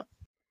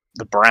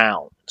the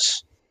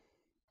Browns.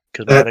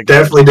 That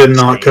definitely did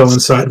not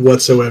coincide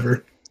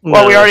whatsoever.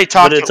 Well, we already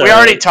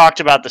talked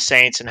about the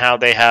Saints and how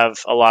they have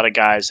a lot of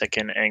guys that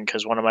can, and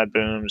because one of my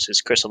booms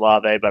is Chris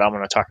Olave, but I'm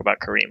going to talk about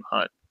Kareem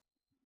Hunt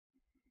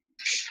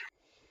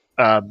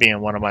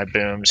being one of my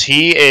booms.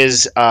 He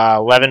is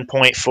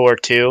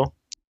 11.42.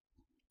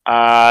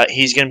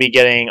 He's going to be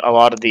getting a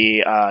lot of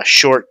the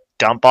short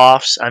dump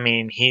offs. I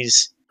mean,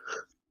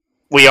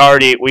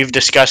 we've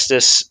discussed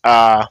this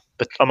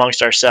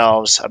amongst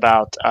ourselves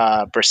about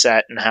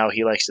Brissett and how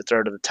he likes to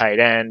throw to the tight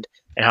end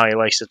and how he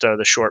likes to throw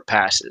the short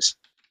passes.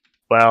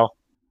 Well,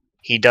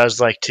 he does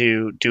like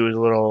to do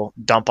little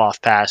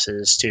dump-off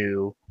passes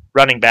to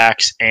running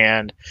backs,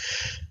 and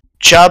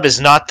Chubb is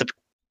not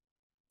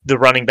the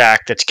running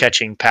back that's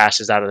catching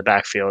passes out of the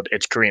backfield.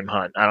 It's Kareem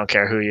Hunt. I don't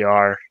care who you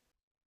are.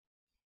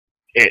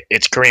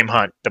 It's Kareem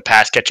Hunt. The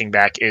pass-catching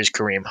back is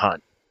Kareem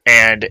Hunt.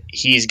 And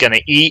he's going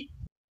to eat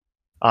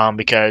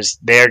because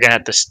they're going to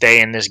have to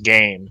stay in this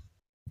game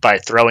by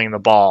throwing the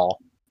ball.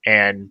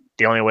 And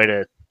the only way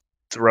to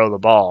throw the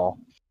ball,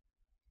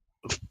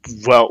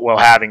 well,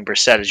 having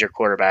Brissett as your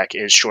quarterback,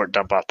 is short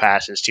dump-off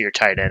passes to your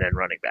tight end and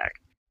running back.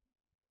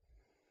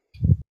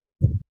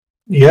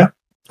 Yeah.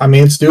 I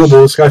mean, it's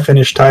doable. This guy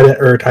finished tight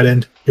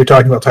end. You're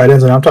talking about tight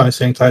ends, and I'm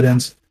saying tight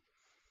ends.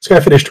 This guy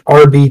finished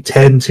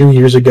RB10 2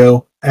 years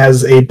ago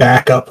as a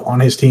backup on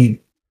his team.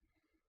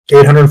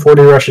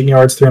 840 rushing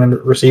yards,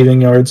 300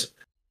 receiving yards.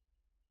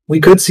 We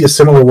could see a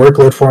similar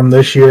workload for him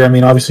this year. I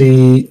mean,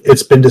 obviously,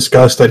 it's been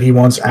discussed that he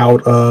wants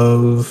out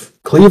of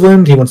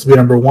Cleveland. He wants to be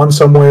number one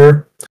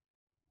somewhere,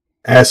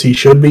 as he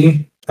should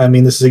be. I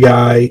mean, this is a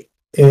guy,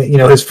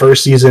 his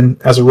first season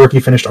as a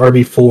rookie finished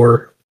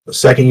RB4,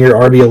 second year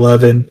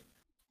RB11,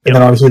 and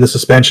then obviously the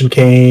suspension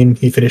came.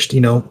 He finished,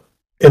 in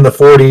the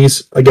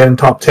 40s, again,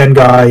 top 10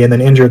 guy, and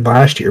then injured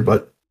last year.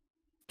 But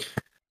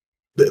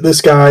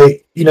this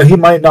guy, he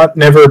might not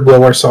never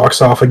blow our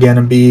socks off again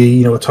and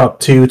be, a top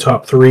 2,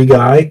 top 3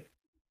 guy.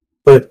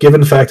 But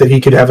given the fact that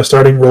he could have a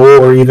starting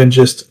role or even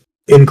just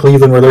in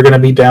Cleveland where they're going to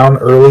be down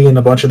early in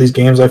a bunch of these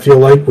games, I feel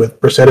like, with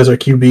Brissett as our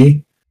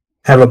QB,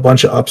 have a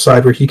bunch of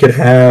upside where he could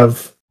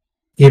have,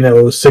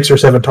 6 or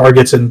 7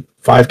 targets and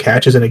 5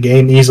 catches in a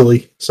game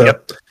easily. So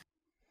yep.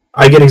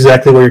 I get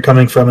exactly where you're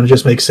coming from, and it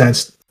just makes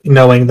sense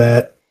knowing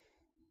that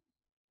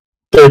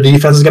their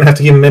defense is going to have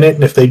to give him a minute,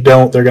 and if they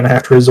don't, they're going to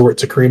have to resort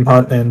to Kareem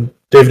Hunt and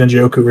David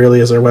Njoku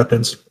really as their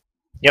weapons.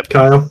 Yep.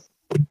 Kyle?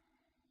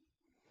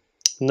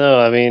 No,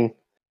 I mean,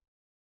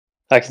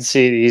 I can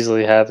see it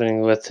easily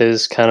happening with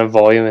his kind of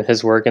volume and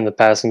his work in the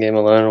passing game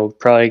alone. Will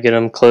probably get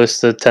him close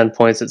to 10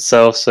 points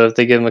itself, so if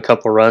they give him a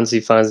couple runs,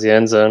 he finds the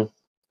end zone.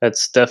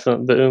 That's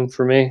definite boom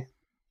for me.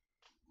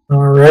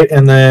 All right,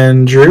 and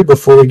then Drew,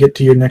 before we get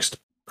to your next,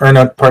 or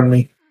not, pardon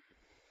me,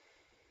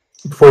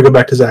 before we go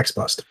back to Zach's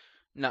bust.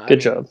 No, Good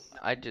job.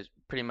 I just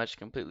pretty much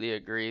completely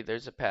agree.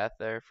 There's a path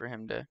there for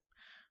him to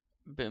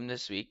boom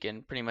this week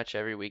and pretty much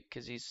every week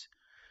because he's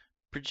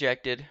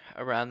projected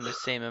around the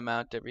same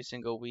amount every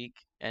single week.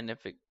 And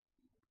if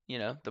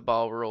the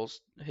ball rolls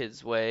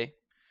his way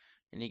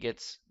and he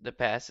gets the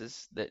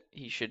passes that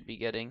he should be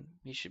getting,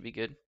 he should be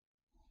good.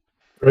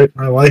 Right,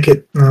 I like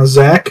it.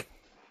 Zach,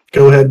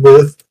 go ahead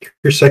with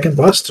your second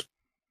bust.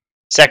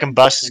 Second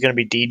bust is going to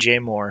be DJ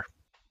Moore.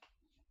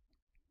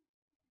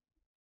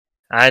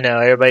 I know,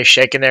 everybody's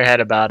shaking their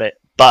head about it,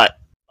 but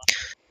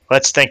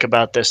let's think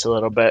about this a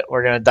little bit.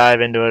 We're going to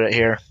dive into it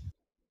here.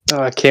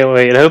 Oh, I can't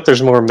wait. I hope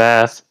there's more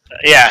math.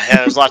 Yeah,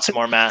 there's lots of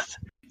more math.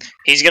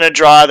 He's going to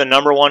draw the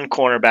number 1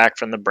 cornerback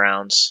from the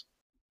Browns,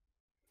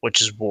 which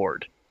is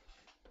Ward.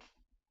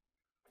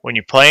 When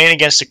you're playing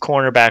against a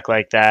cornerback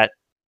like that,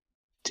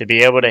 to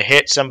be able to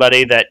hit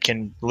somebody that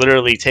can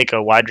literally take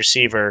a wide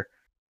receiver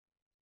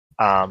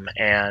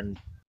and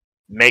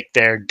make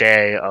their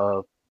day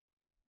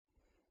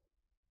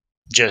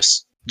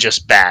just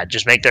bad,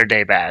 just make their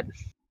day bad.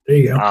 There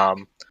you go.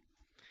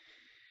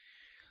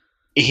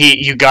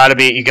 You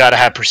gotta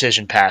have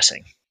precision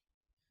passing,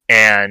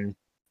 and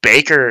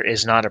Baker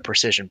is not a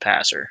precision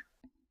passer.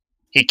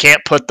 He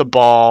can't put the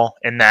ball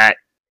in that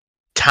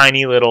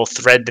tiny little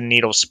thread the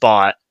needle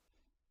spot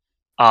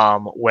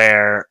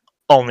where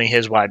only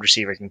his wide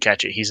receiver can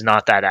catch it. He's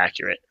not that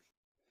accurate.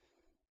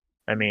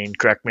 I mean,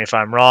 correct me if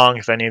I'm wrong.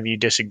 If any of you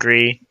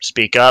disagree,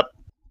 speak up.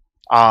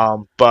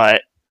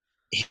 But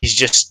he's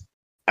just,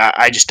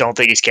 I just don't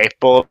think he's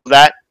capable of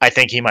that. I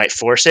think he might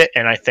force it,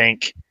 and I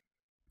think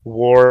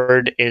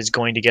Ward is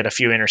going to get a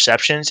few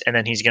interceptions, and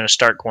then he's going to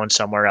start going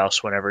somewhere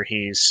else or they're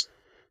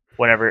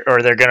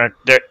gonna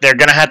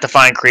have to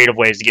find creative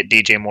ways to get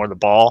DJ Moore the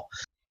ball.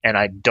 And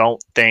I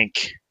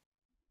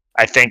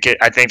think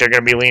they're going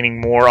to be leaning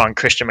more on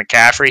Christian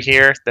McCaffrey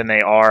here than they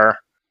are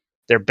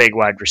their big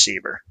wide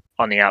receiver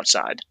on the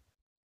outside.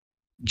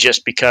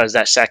 Just because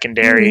that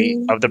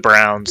secondary of the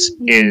Browns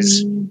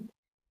is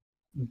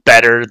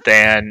better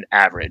than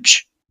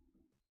average.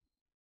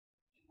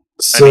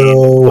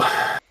 So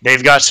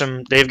they've got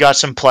some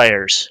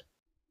players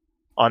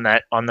in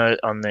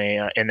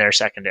their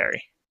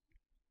secondary.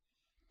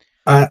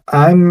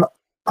 I'm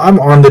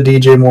on the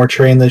DJ Moore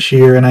train this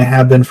year, and I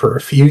have been for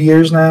a few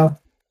years now.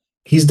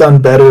 He's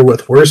done better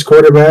with worse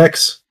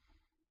quarterbacks.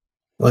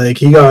 Like,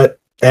 he got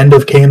end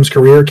of Cam's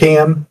career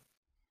Cam.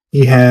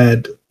 He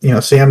had,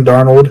 Sam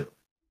Darnold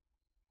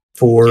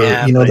for,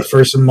 the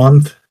first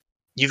month.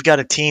 You've got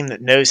a team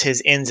that knows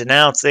his ins and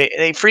outs.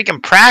 They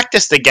freaking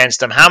practiced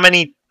against him. How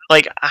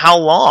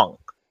long?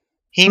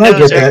 He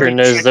knows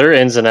their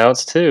ins and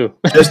outs too.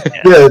 I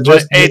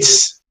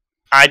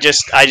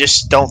just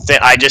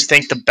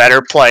think the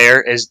better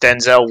player is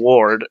Denzel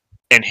Ward,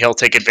 and he'll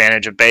take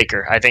advantage of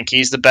Baker. I think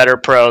he's the better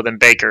pro than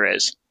Baker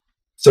is.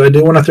 So I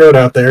do want to throw it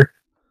out there.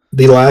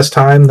 The last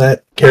time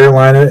that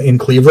Carolina and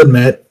Cleveland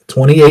met,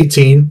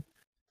 2018,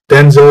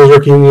 Denzel's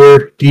rookie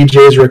year,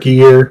 DJ's rookie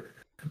year.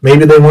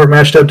 Maybe they weren't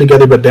matched up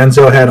together, but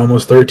Denzel had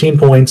almost 13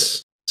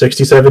 points,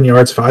 67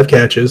 yards, 5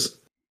 catches.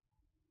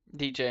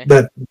 DJ.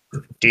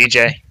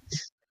 DJ.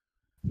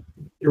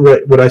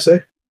 Right, what'd I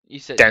say? You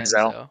said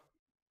Denzel. Denzel.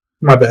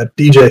 My bad.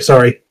 DJ,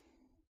 sorry.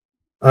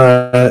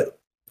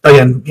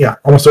 Again, yeah,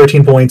 almost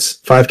 13 points,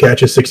 5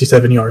 catches,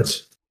 67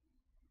 yards.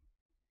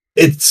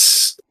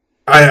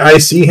 I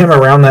see him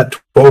around that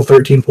 12,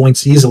 13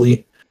 points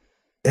easily.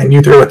 And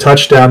you throw a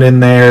touchdown in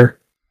there,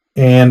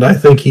 and I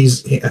think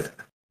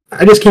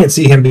I just can't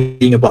see him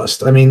being a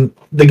bust. I mean,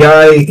 the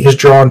guy has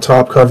drawn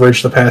top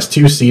coverage the past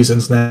 2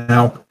 seasons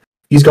now.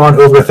 He's gone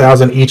over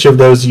 1,000 each of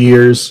those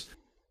years.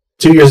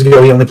 2 years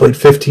ago, he only played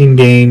 15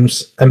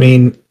 games. I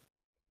mean,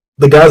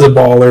 the guy's a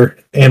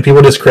baller, and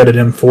people discredit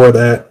him for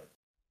that.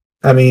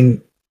 I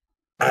mean,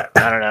 I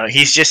don't know.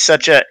 He's just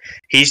such a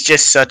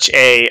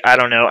I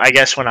don't know. I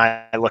guess when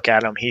I look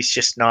at him, he's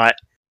just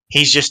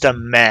a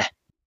meh.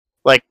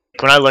 Like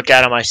when I look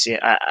at him,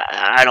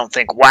 I don't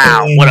think,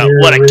 wow,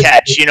 what a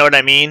catch. You know what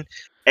I mean?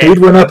 He'd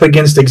run up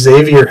against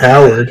Xavier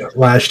Howard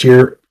last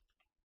year.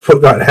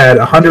 Had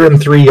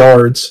 103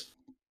 yards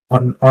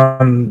on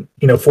 4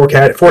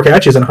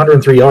 catches and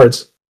 103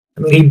 yards.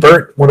 I mean, he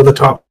burnt one of the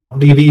top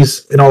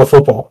DBs in all of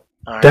football.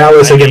 Right,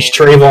 Dallas against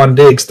Trayvon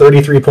Diggs,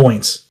 33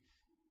 points.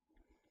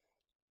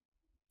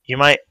 You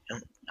might.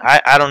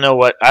 I don't know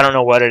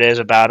what it is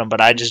about him,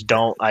 but I just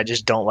don't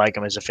like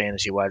him as a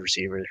fantasy wide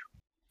receiver.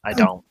 I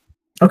don't.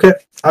 Okay,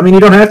 I mean, you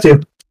don't have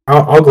to.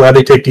 I'll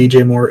gladly take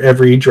DJ Moore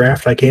every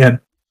draft I can.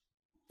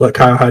 But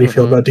Kyle, how do you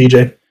feel about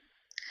DJ?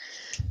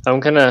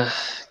 I'm gonna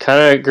kind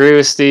of agree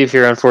with Steve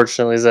here,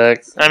 unfortunately,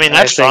 Zach. I mean,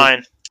 that's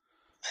fine.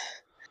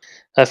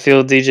 I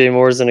feel DJ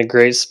Moore's in a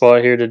great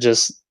spot here to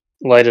just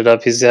light it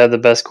up. He's had the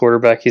best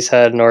quarterback he's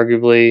had in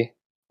arguably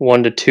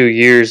 1 to 2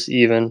 years,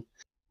 even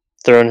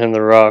throwing him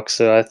the rock.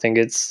 So I think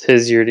it's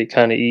his year to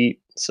kind of eat.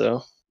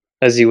 So,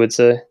 as you would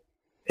say.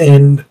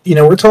 And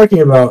we're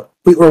talking about,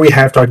 or we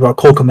have talked about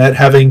Cole Kmet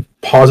having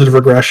positive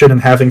regression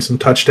and having some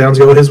touchdowns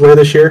go his way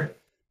this year.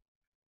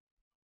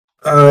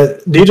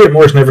 DJ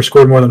Moore's never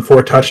scored more than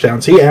 4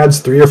 touchdowns. He adds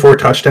 3 or 4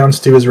 touchdowns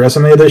to his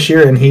resume this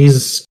year, and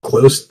he's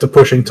close to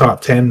pushing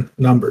top 10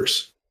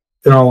 numbers,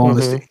 in all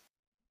honesty. Mm-hmm.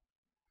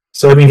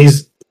 So, I mean,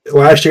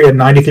 last year he had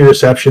 93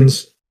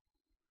 receptions,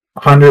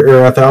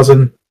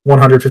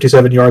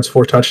 1,157 yards,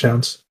 4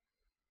 touchdowns.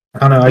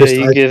 I don't know.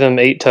 You give him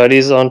 8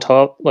 tutties on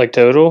top, like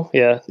total.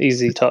 Yeah,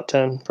 easy top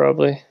 10,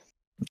 probably.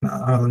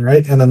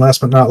 Right. And then last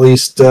but not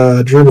least,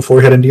 Drew, before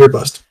we head into your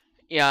bust.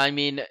 Yeah, I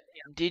mean,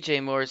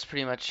 DJ Moore is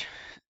pretty much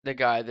the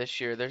guy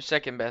this year. Their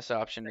second best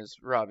option is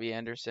Robbie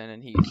Anderson,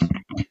 and he's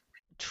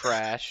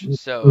trash.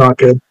 So Not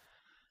good.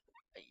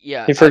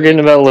 Yeah. You're forgetting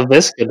about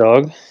LaVisca,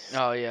 dog.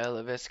 Oh yeah,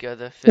 LaVisca,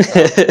 the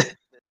fifth.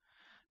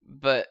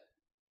 But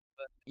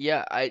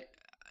yeah,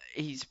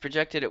 he's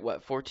projected at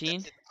what,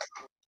 14?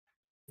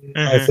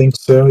 I think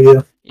so,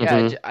 yeah. Yeah,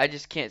 Mhm. I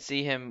just can't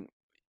see him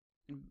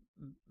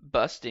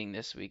busting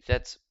this week.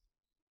 That's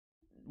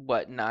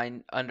what,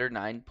 under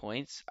 9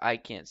 points? I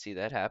can't see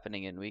that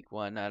happening in week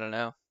 1. I don't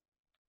know.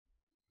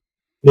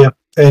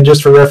 And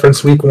just for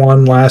reference, week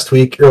 1 last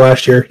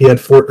year, he had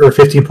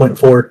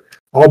 15.4,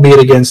 albeit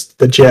against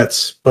the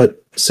Jets,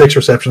 but 6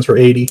 receptions for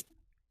 80.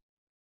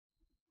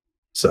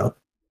 So,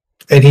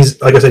 and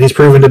like I said, he's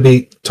proven to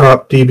be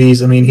top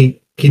DBs. I mean,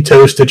 he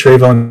toasted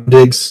Trayvon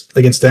Diggs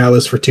against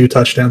Dallas for 2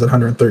 touchdowns and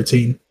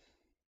 113.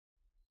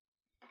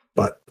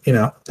 But,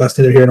 that's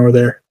neither here nor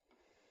there.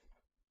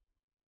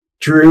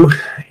 Drew,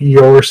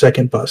 your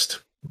second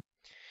bust.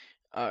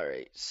 All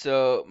right,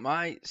 so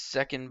my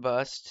second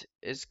bust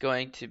is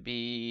going to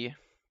be,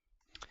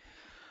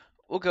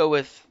 we'll go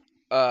with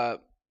Hunter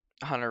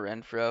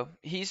Renfrow.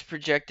 He's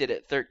projected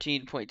at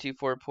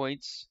 13.24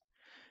 points,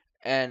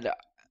 and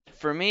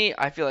for me,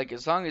 I feel like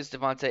as long as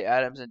Devontae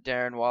Adams and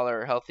Darren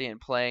Waller are healthy and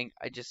playing,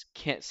 I just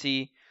can't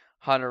see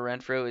Hunter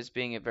Renfrow as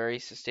being a very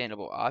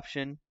sustainable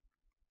option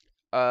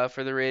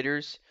for the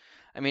Raiders.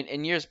 I mean,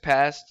 in years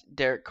past,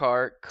 Derek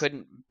Carr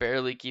couldn't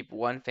barely keep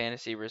one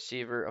fantasy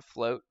receiver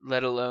afloat,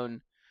 let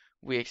alone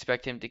we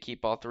expect him to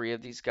keep all 3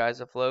 of these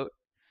guys afloat.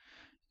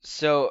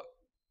 So,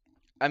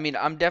 I mean,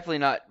 I'm definitely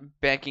not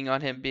banking on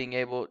him being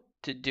able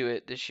to do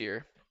it this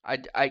year. I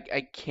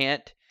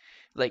can't,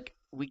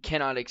 we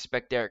cannot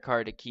expect Derek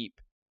Carr to keep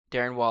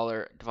Darren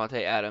Waller,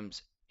 Devontae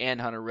Adams,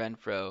 and Hunter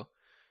Renfrow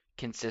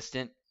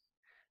consistent.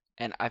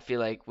 And I feel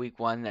like week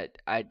 1 that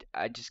I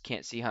just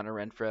can't see Hunter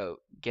Renfrow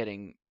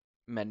getting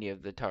many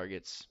of the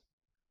targets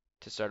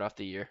to start off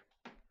the year.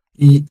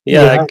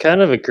 Yeah, I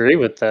kind of agree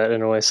with that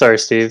in a way. Sorry,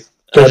 Steve.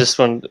 I just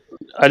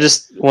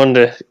wanted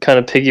to kind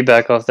of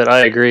piggyback off that.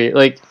 I agree.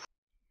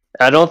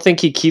 I don't think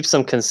he keeps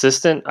them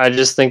consistent. I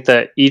just think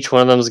that each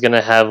one of them is going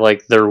to have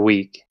their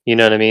week. You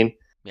know what I mean?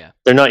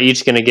 they're not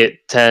each going to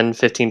get 10,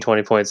 15,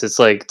 20 points. It's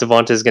like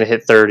Devonta's going to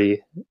hit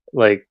 30,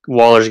 like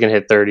Waller's going to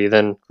hit 30,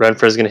 then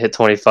Renfro's going to hit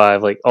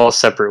 25, like all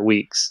separate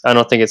weeks. I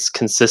don't think it's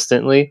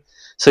consistently.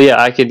 So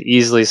yeah, I could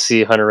easily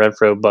see Hunter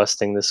Renfrow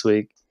busting this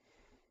week.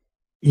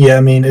 Yeah,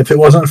 I mean, if it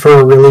wasn't for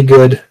a really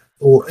good,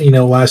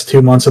 last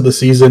 2 months of the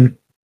season,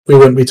 we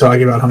wouldn't be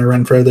talking about Hunter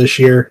Renfrow this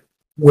year,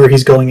 where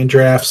he's going in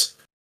drafts.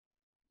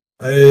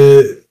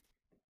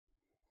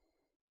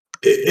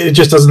 It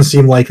just doesn't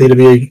seem likely to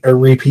be a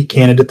repeat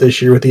candidate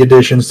this year with the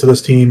additions to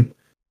this team.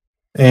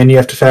 And you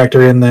have to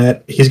factor in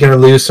that he's going to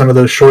lose some of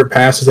those short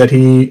passes that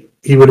he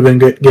would have been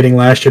getting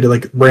last year to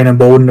like Brandon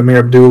Bolden, Amir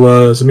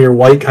Abdullah, Zamir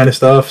White kind of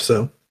stuff.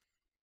 So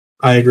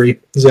I agree.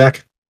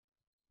 Zach?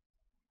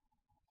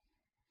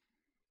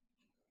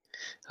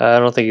 I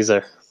don't think he's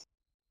there.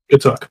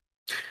 Good talk.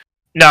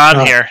 No,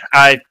 I'm here.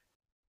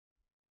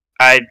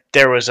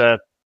 There was a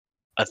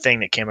thing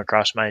that came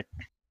across my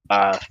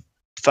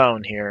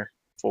phone here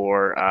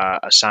for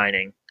a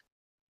signing.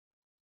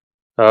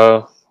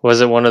 Oh,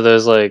 was it one of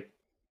those like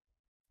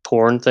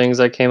porn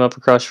things I came up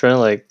across friend?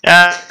 Like,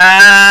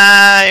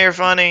 you're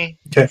funny.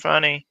 Okay. You're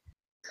funny.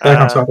 Back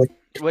on topic.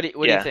 What do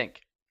you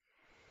think?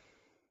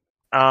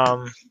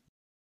 I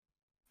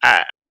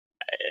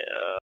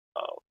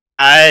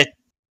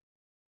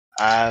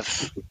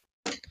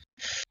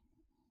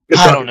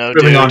don't know,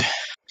 dude. On.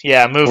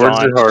 Yeah, move words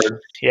on. are hard.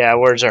 Yeah,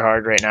 words are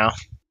hard right now.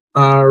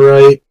 All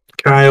right,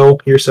 Kyle,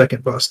 your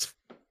second bust.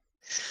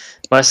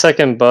 My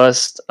second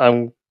bust,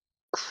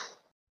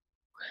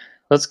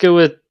 let's go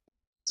with,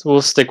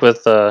 we'll stick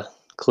with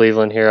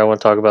Cleveland here. I want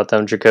to talk about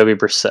them, Jacoby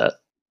Brissett.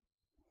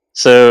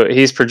 So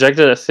he's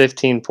projected at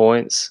 15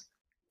 points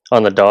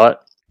on the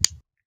dot.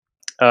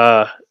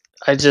 I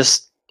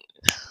just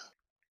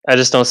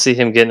don't see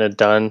him getting it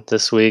done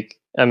this week.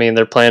 I mean,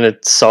 they're playing a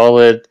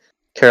solid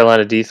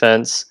Carolina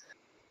defense.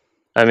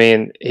 I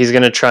mean, he's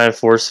going to try and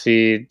force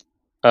feed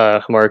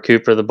Amari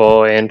Cooper the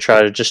ball and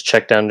try to just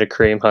check down to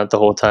Kareem Hunt the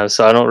whole time.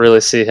 So I don't really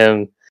see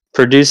him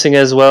producing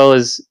as well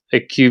as a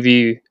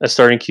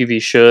starting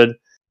QB should.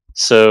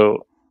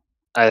 So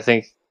I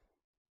think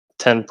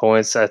 10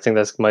 points, I think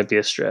that might be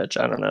a stretch.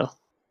 I don't know.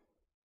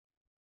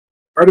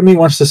 Part of me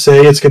wants to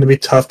say it's going to be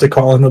tough to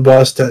call him a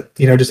bust at,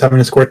 just having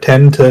to score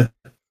 10 to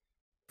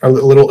a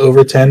little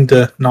over 10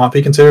 to not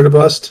be considered a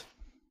bust.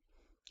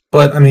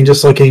 But, I mean,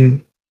 just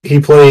looking, he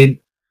played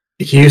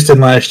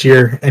Houston last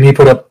year, and he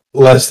put up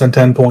less than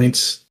 10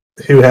 points,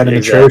 who had an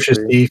atrocious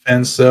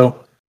defense.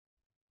 So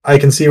I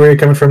can see where you're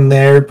coming from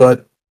there,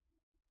 but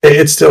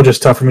it's still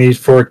just tough for me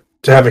to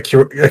have a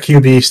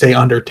QB stay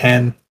under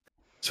 10,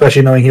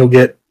 especially knowing he'll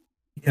get,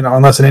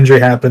 unless an injury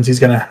happens, he's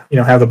going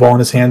to, have the ball in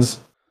his hands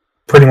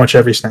pretty much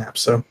every snap.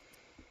 So,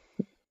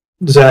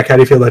 Zach, how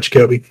do you feel about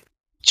Jacoby?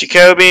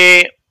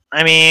 Jacoby,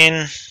 I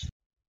mean,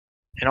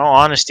 in all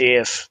honesty,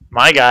 if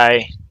my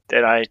guy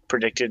that I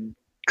predicted,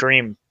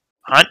 Kareem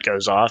Hunt,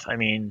 goes off, I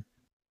mean,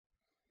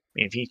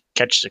 if he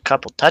catches a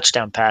couple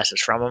touchdown passes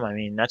from him, I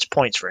mean, that's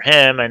points for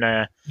him. And,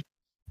 I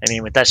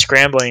mean, with that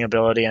scrambling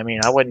ability, I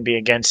mean, I wouldn't be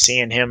against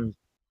seeing him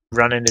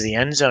run into the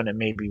end zone and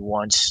maybe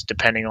once,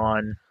 depending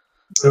on...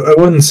 I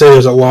wouldn't say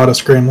there's a lot of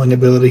scrambling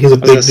ability. He's a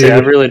big dude.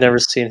 I've really never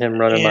seen him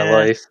run in my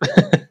life.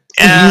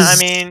 Yeah, I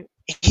mean,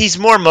 he's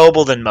more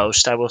mobile than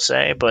most, I will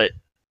say, but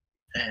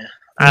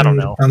I don't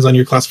know. Depends on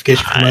your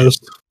classification for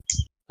most.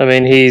 I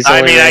mean, he's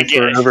only ran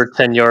for over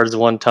 10 yards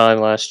one time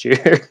last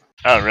year.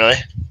 Oh, really?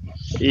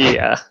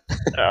 Yeah.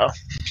 Oh.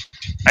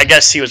 I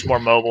guess he was more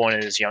mobile in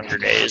his younger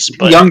days.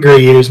 But younger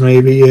years,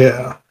 maybe,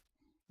 yeah.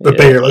 But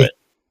barely.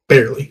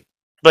 Barely.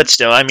 But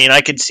still, I mean,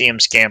 I could see him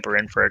scamper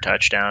in for a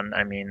touchdown.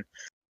 I mean,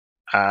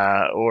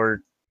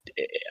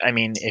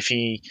 if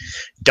he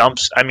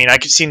dumps, I mean, I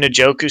could see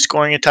Njoku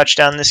scoring a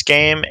touchdown this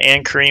game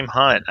and Kareem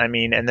Hunt. I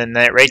mean, and then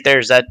that right there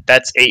is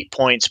that's 8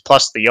 points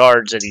plus the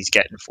yards that he's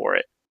getting for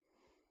it.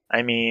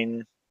 I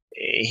mean,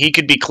 he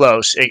could be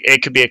close.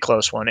 It could be a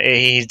close one.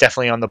 He's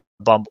definitely on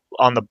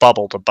the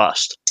bubble to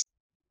bust.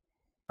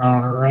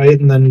 All right,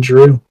 and then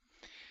Drew.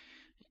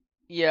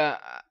 Yeah,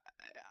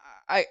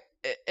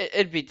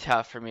 it'd be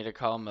tough for me to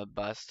call him a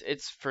bust.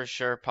 It's for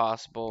sure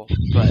possible,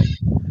 but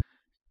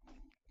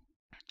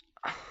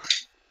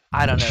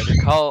I don't know. To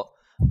call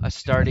a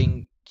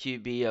starting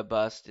QB a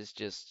bust is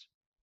just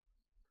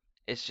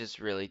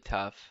really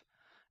tough.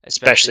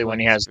 Especially when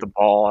he has the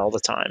ball all the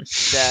time.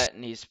 That,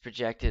 and he's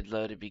projected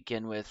low to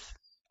begin with.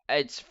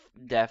 It's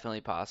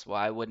definitely possible.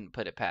 I wouldn't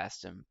put it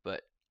past him,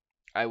 but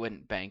I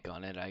wouldn't bank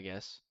on it, I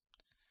guess.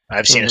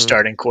 I've seen a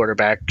starting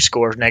quarterback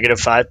score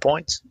 -5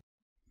 points.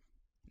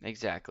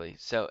 Exactly.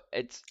 So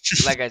it's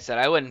like I said,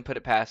 I wouldn't put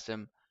it past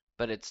him,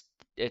 but it's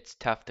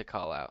tough to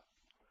call out.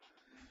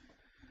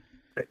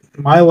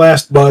 My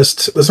last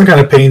bust, this one kind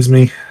of pains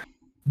me,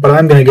 but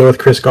I'm going to go with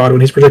Chris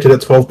Godwin. He's projected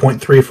at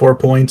 12.34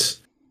 points.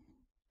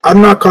 I'm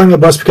not calling him a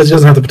bust because he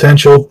doesn't have the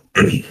potential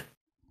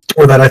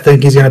or that I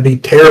think he's going to be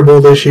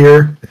terrible this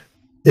year.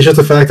 It's just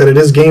the fact that it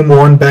is game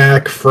one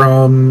back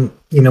from,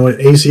 an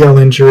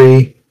ACL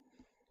injury.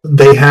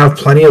 They have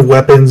plenty of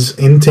weapons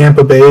in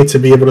Tampa Bay to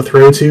be able to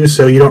throw to,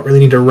 so you don't really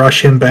need to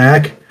rush him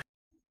back.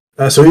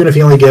 So even if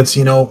he only gets,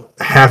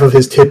 half of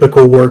his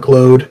typical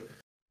workload,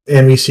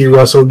 and we see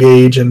Russell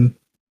Gage and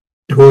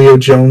Julio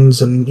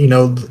Jones and,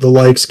 the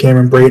likes,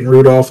 Cameron Brate and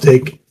Rudolph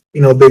take,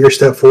 a bigger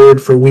step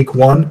forward for week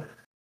 1,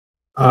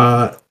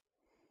 I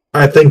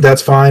think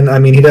that's fine. I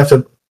mean, he'd have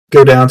to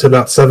go down to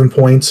about 7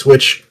 points,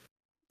 which,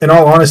 in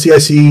all honesty, I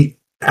see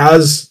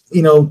as,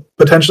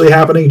 potentially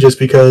happening just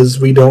because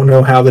we don't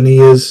know how the knee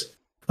is.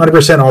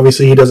 100%,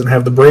 obviously, he doesn't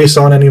have the brace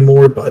on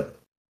anymore, but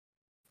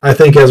I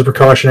think as a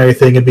precautionary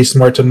thing, it'd be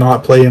smart to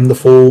not play him the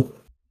full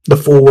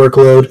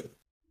workload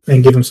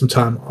and give him some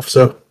time off.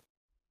 So,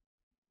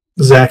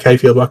 Zach, how do you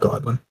feel about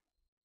Godwin?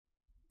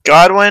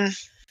 Godwin?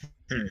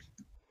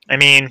 I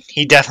mean,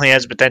 he definitely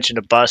has potential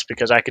to bust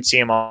because I could see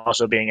him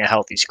also being a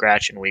healthy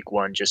scratch in week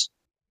 1 just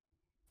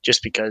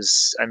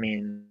because, I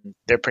mean,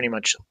 they're pretty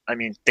much, I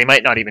mean, they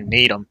might not even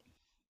need him,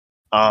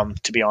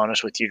 to be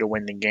honest with you, to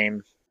win the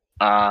game.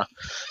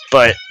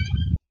 But,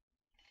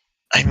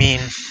 I mean,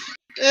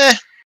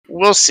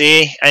 we'll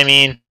see. I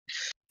mean,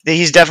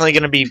 he's definitely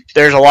going to be,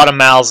 there's a lot of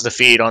mouths to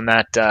feed on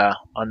that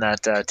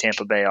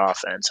Tampa Bay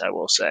offense, I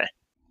will say.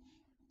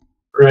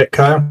 Right,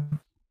 Kyle?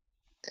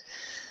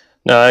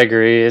 No, I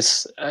agree.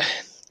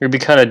 It'd be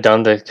kind of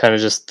dumb to kind of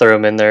just throw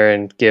him in there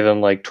and give him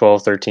like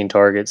 12, 13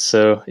 targets.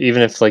 So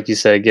even if, like you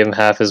said, give him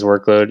half his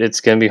workload, it's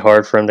going to be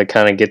hard for him to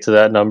kind of get to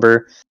that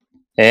number.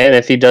 And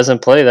if he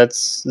doesn't play,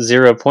 that's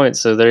 0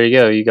 points. So there you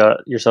go. You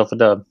got yourself a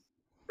dub.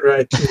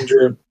 Right,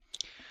 Drew.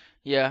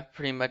 Yeah,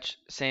 pretty much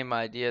same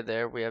idea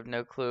there. We have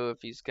no clue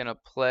if he's going to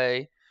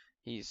play.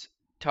 He's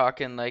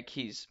talking like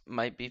he's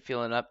might be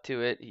feeling up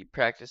to it. He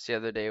practiced the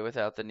other day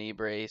without the knee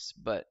brace,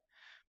 but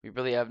we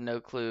really have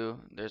no clue.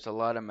 There's a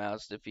lot of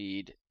mouths to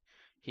feed.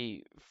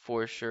 He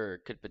for sure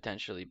could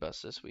potentially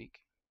bust this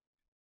week.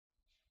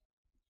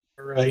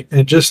 All right,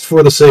 and just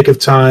for the sake of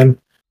time,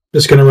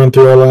 just going to run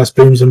through our last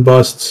booms and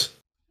busts.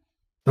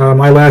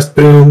 My last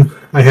boom,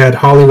 I had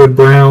Hollywood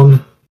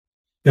Brown,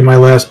 and my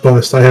last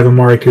bust, I have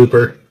Amari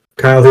Cooper.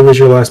 Kyle, who was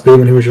your last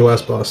boom and who was your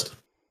last bust?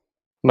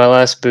 My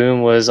last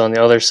boom was on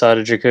the other side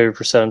of Jacoby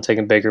Brissett. I'm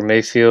taking Baker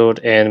Mayfield,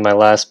 and my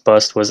last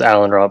bust was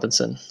Allen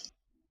Robinson.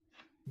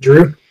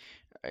 Drew?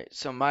 All right,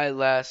 so my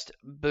last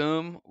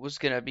boom was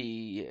going to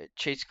be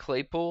Chase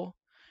Claypool,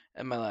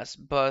 and my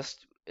last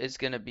bust is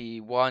going to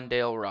be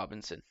Wan'Dale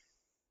Robinson.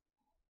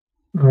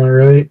 All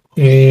right,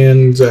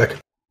 and Zach?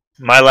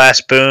 My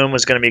last boom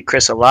was going to be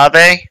Chris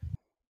Olave,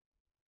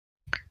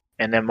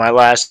 and then my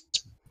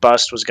last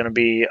bust was going to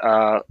be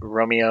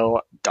Romeo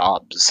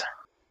Doubs.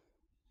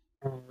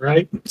 All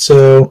right,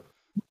 so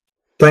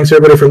thanks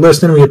everybody for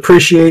listening. We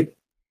appreciate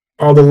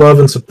all the love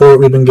and support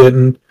we've been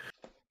getting.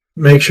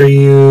 Make sure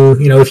you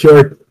if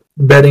you're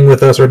betting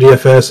with us, our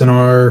DFS and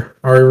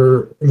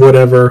our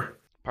whatever,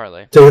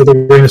 Parlay. take it with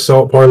a grain of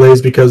salt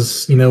parlays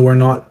because, we're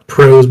not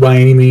pros by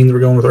any means. We're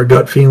going with our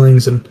gut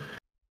feelings and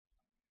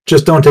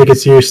just don't take it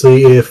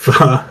seriously if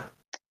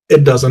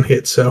it doesn't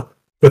hit. So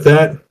with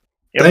that,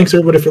 Thanks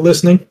everybody for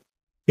listening.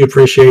 We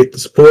appreciate the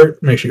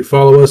support. Make sure you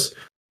follow us.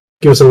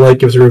 Give us a like,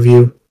 give us a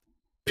review.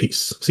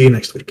 Peace. See you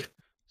next week.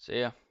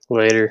 See ya.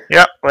 Later.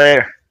 Yep,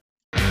 later.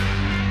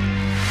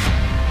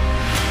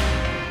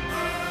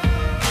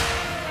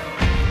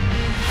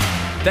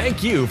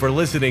 Thank you for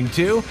listening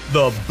to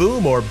the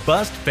Boom or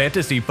Bust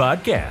Fantasy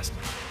Podcast.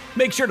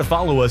 Make sure to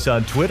follow us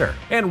on Twitter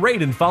and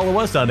rate and follow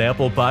us on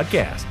Apple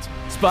Podcasts,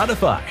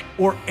 Spotify,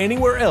 or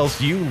anywhere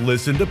else you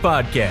listen to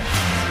podcasts.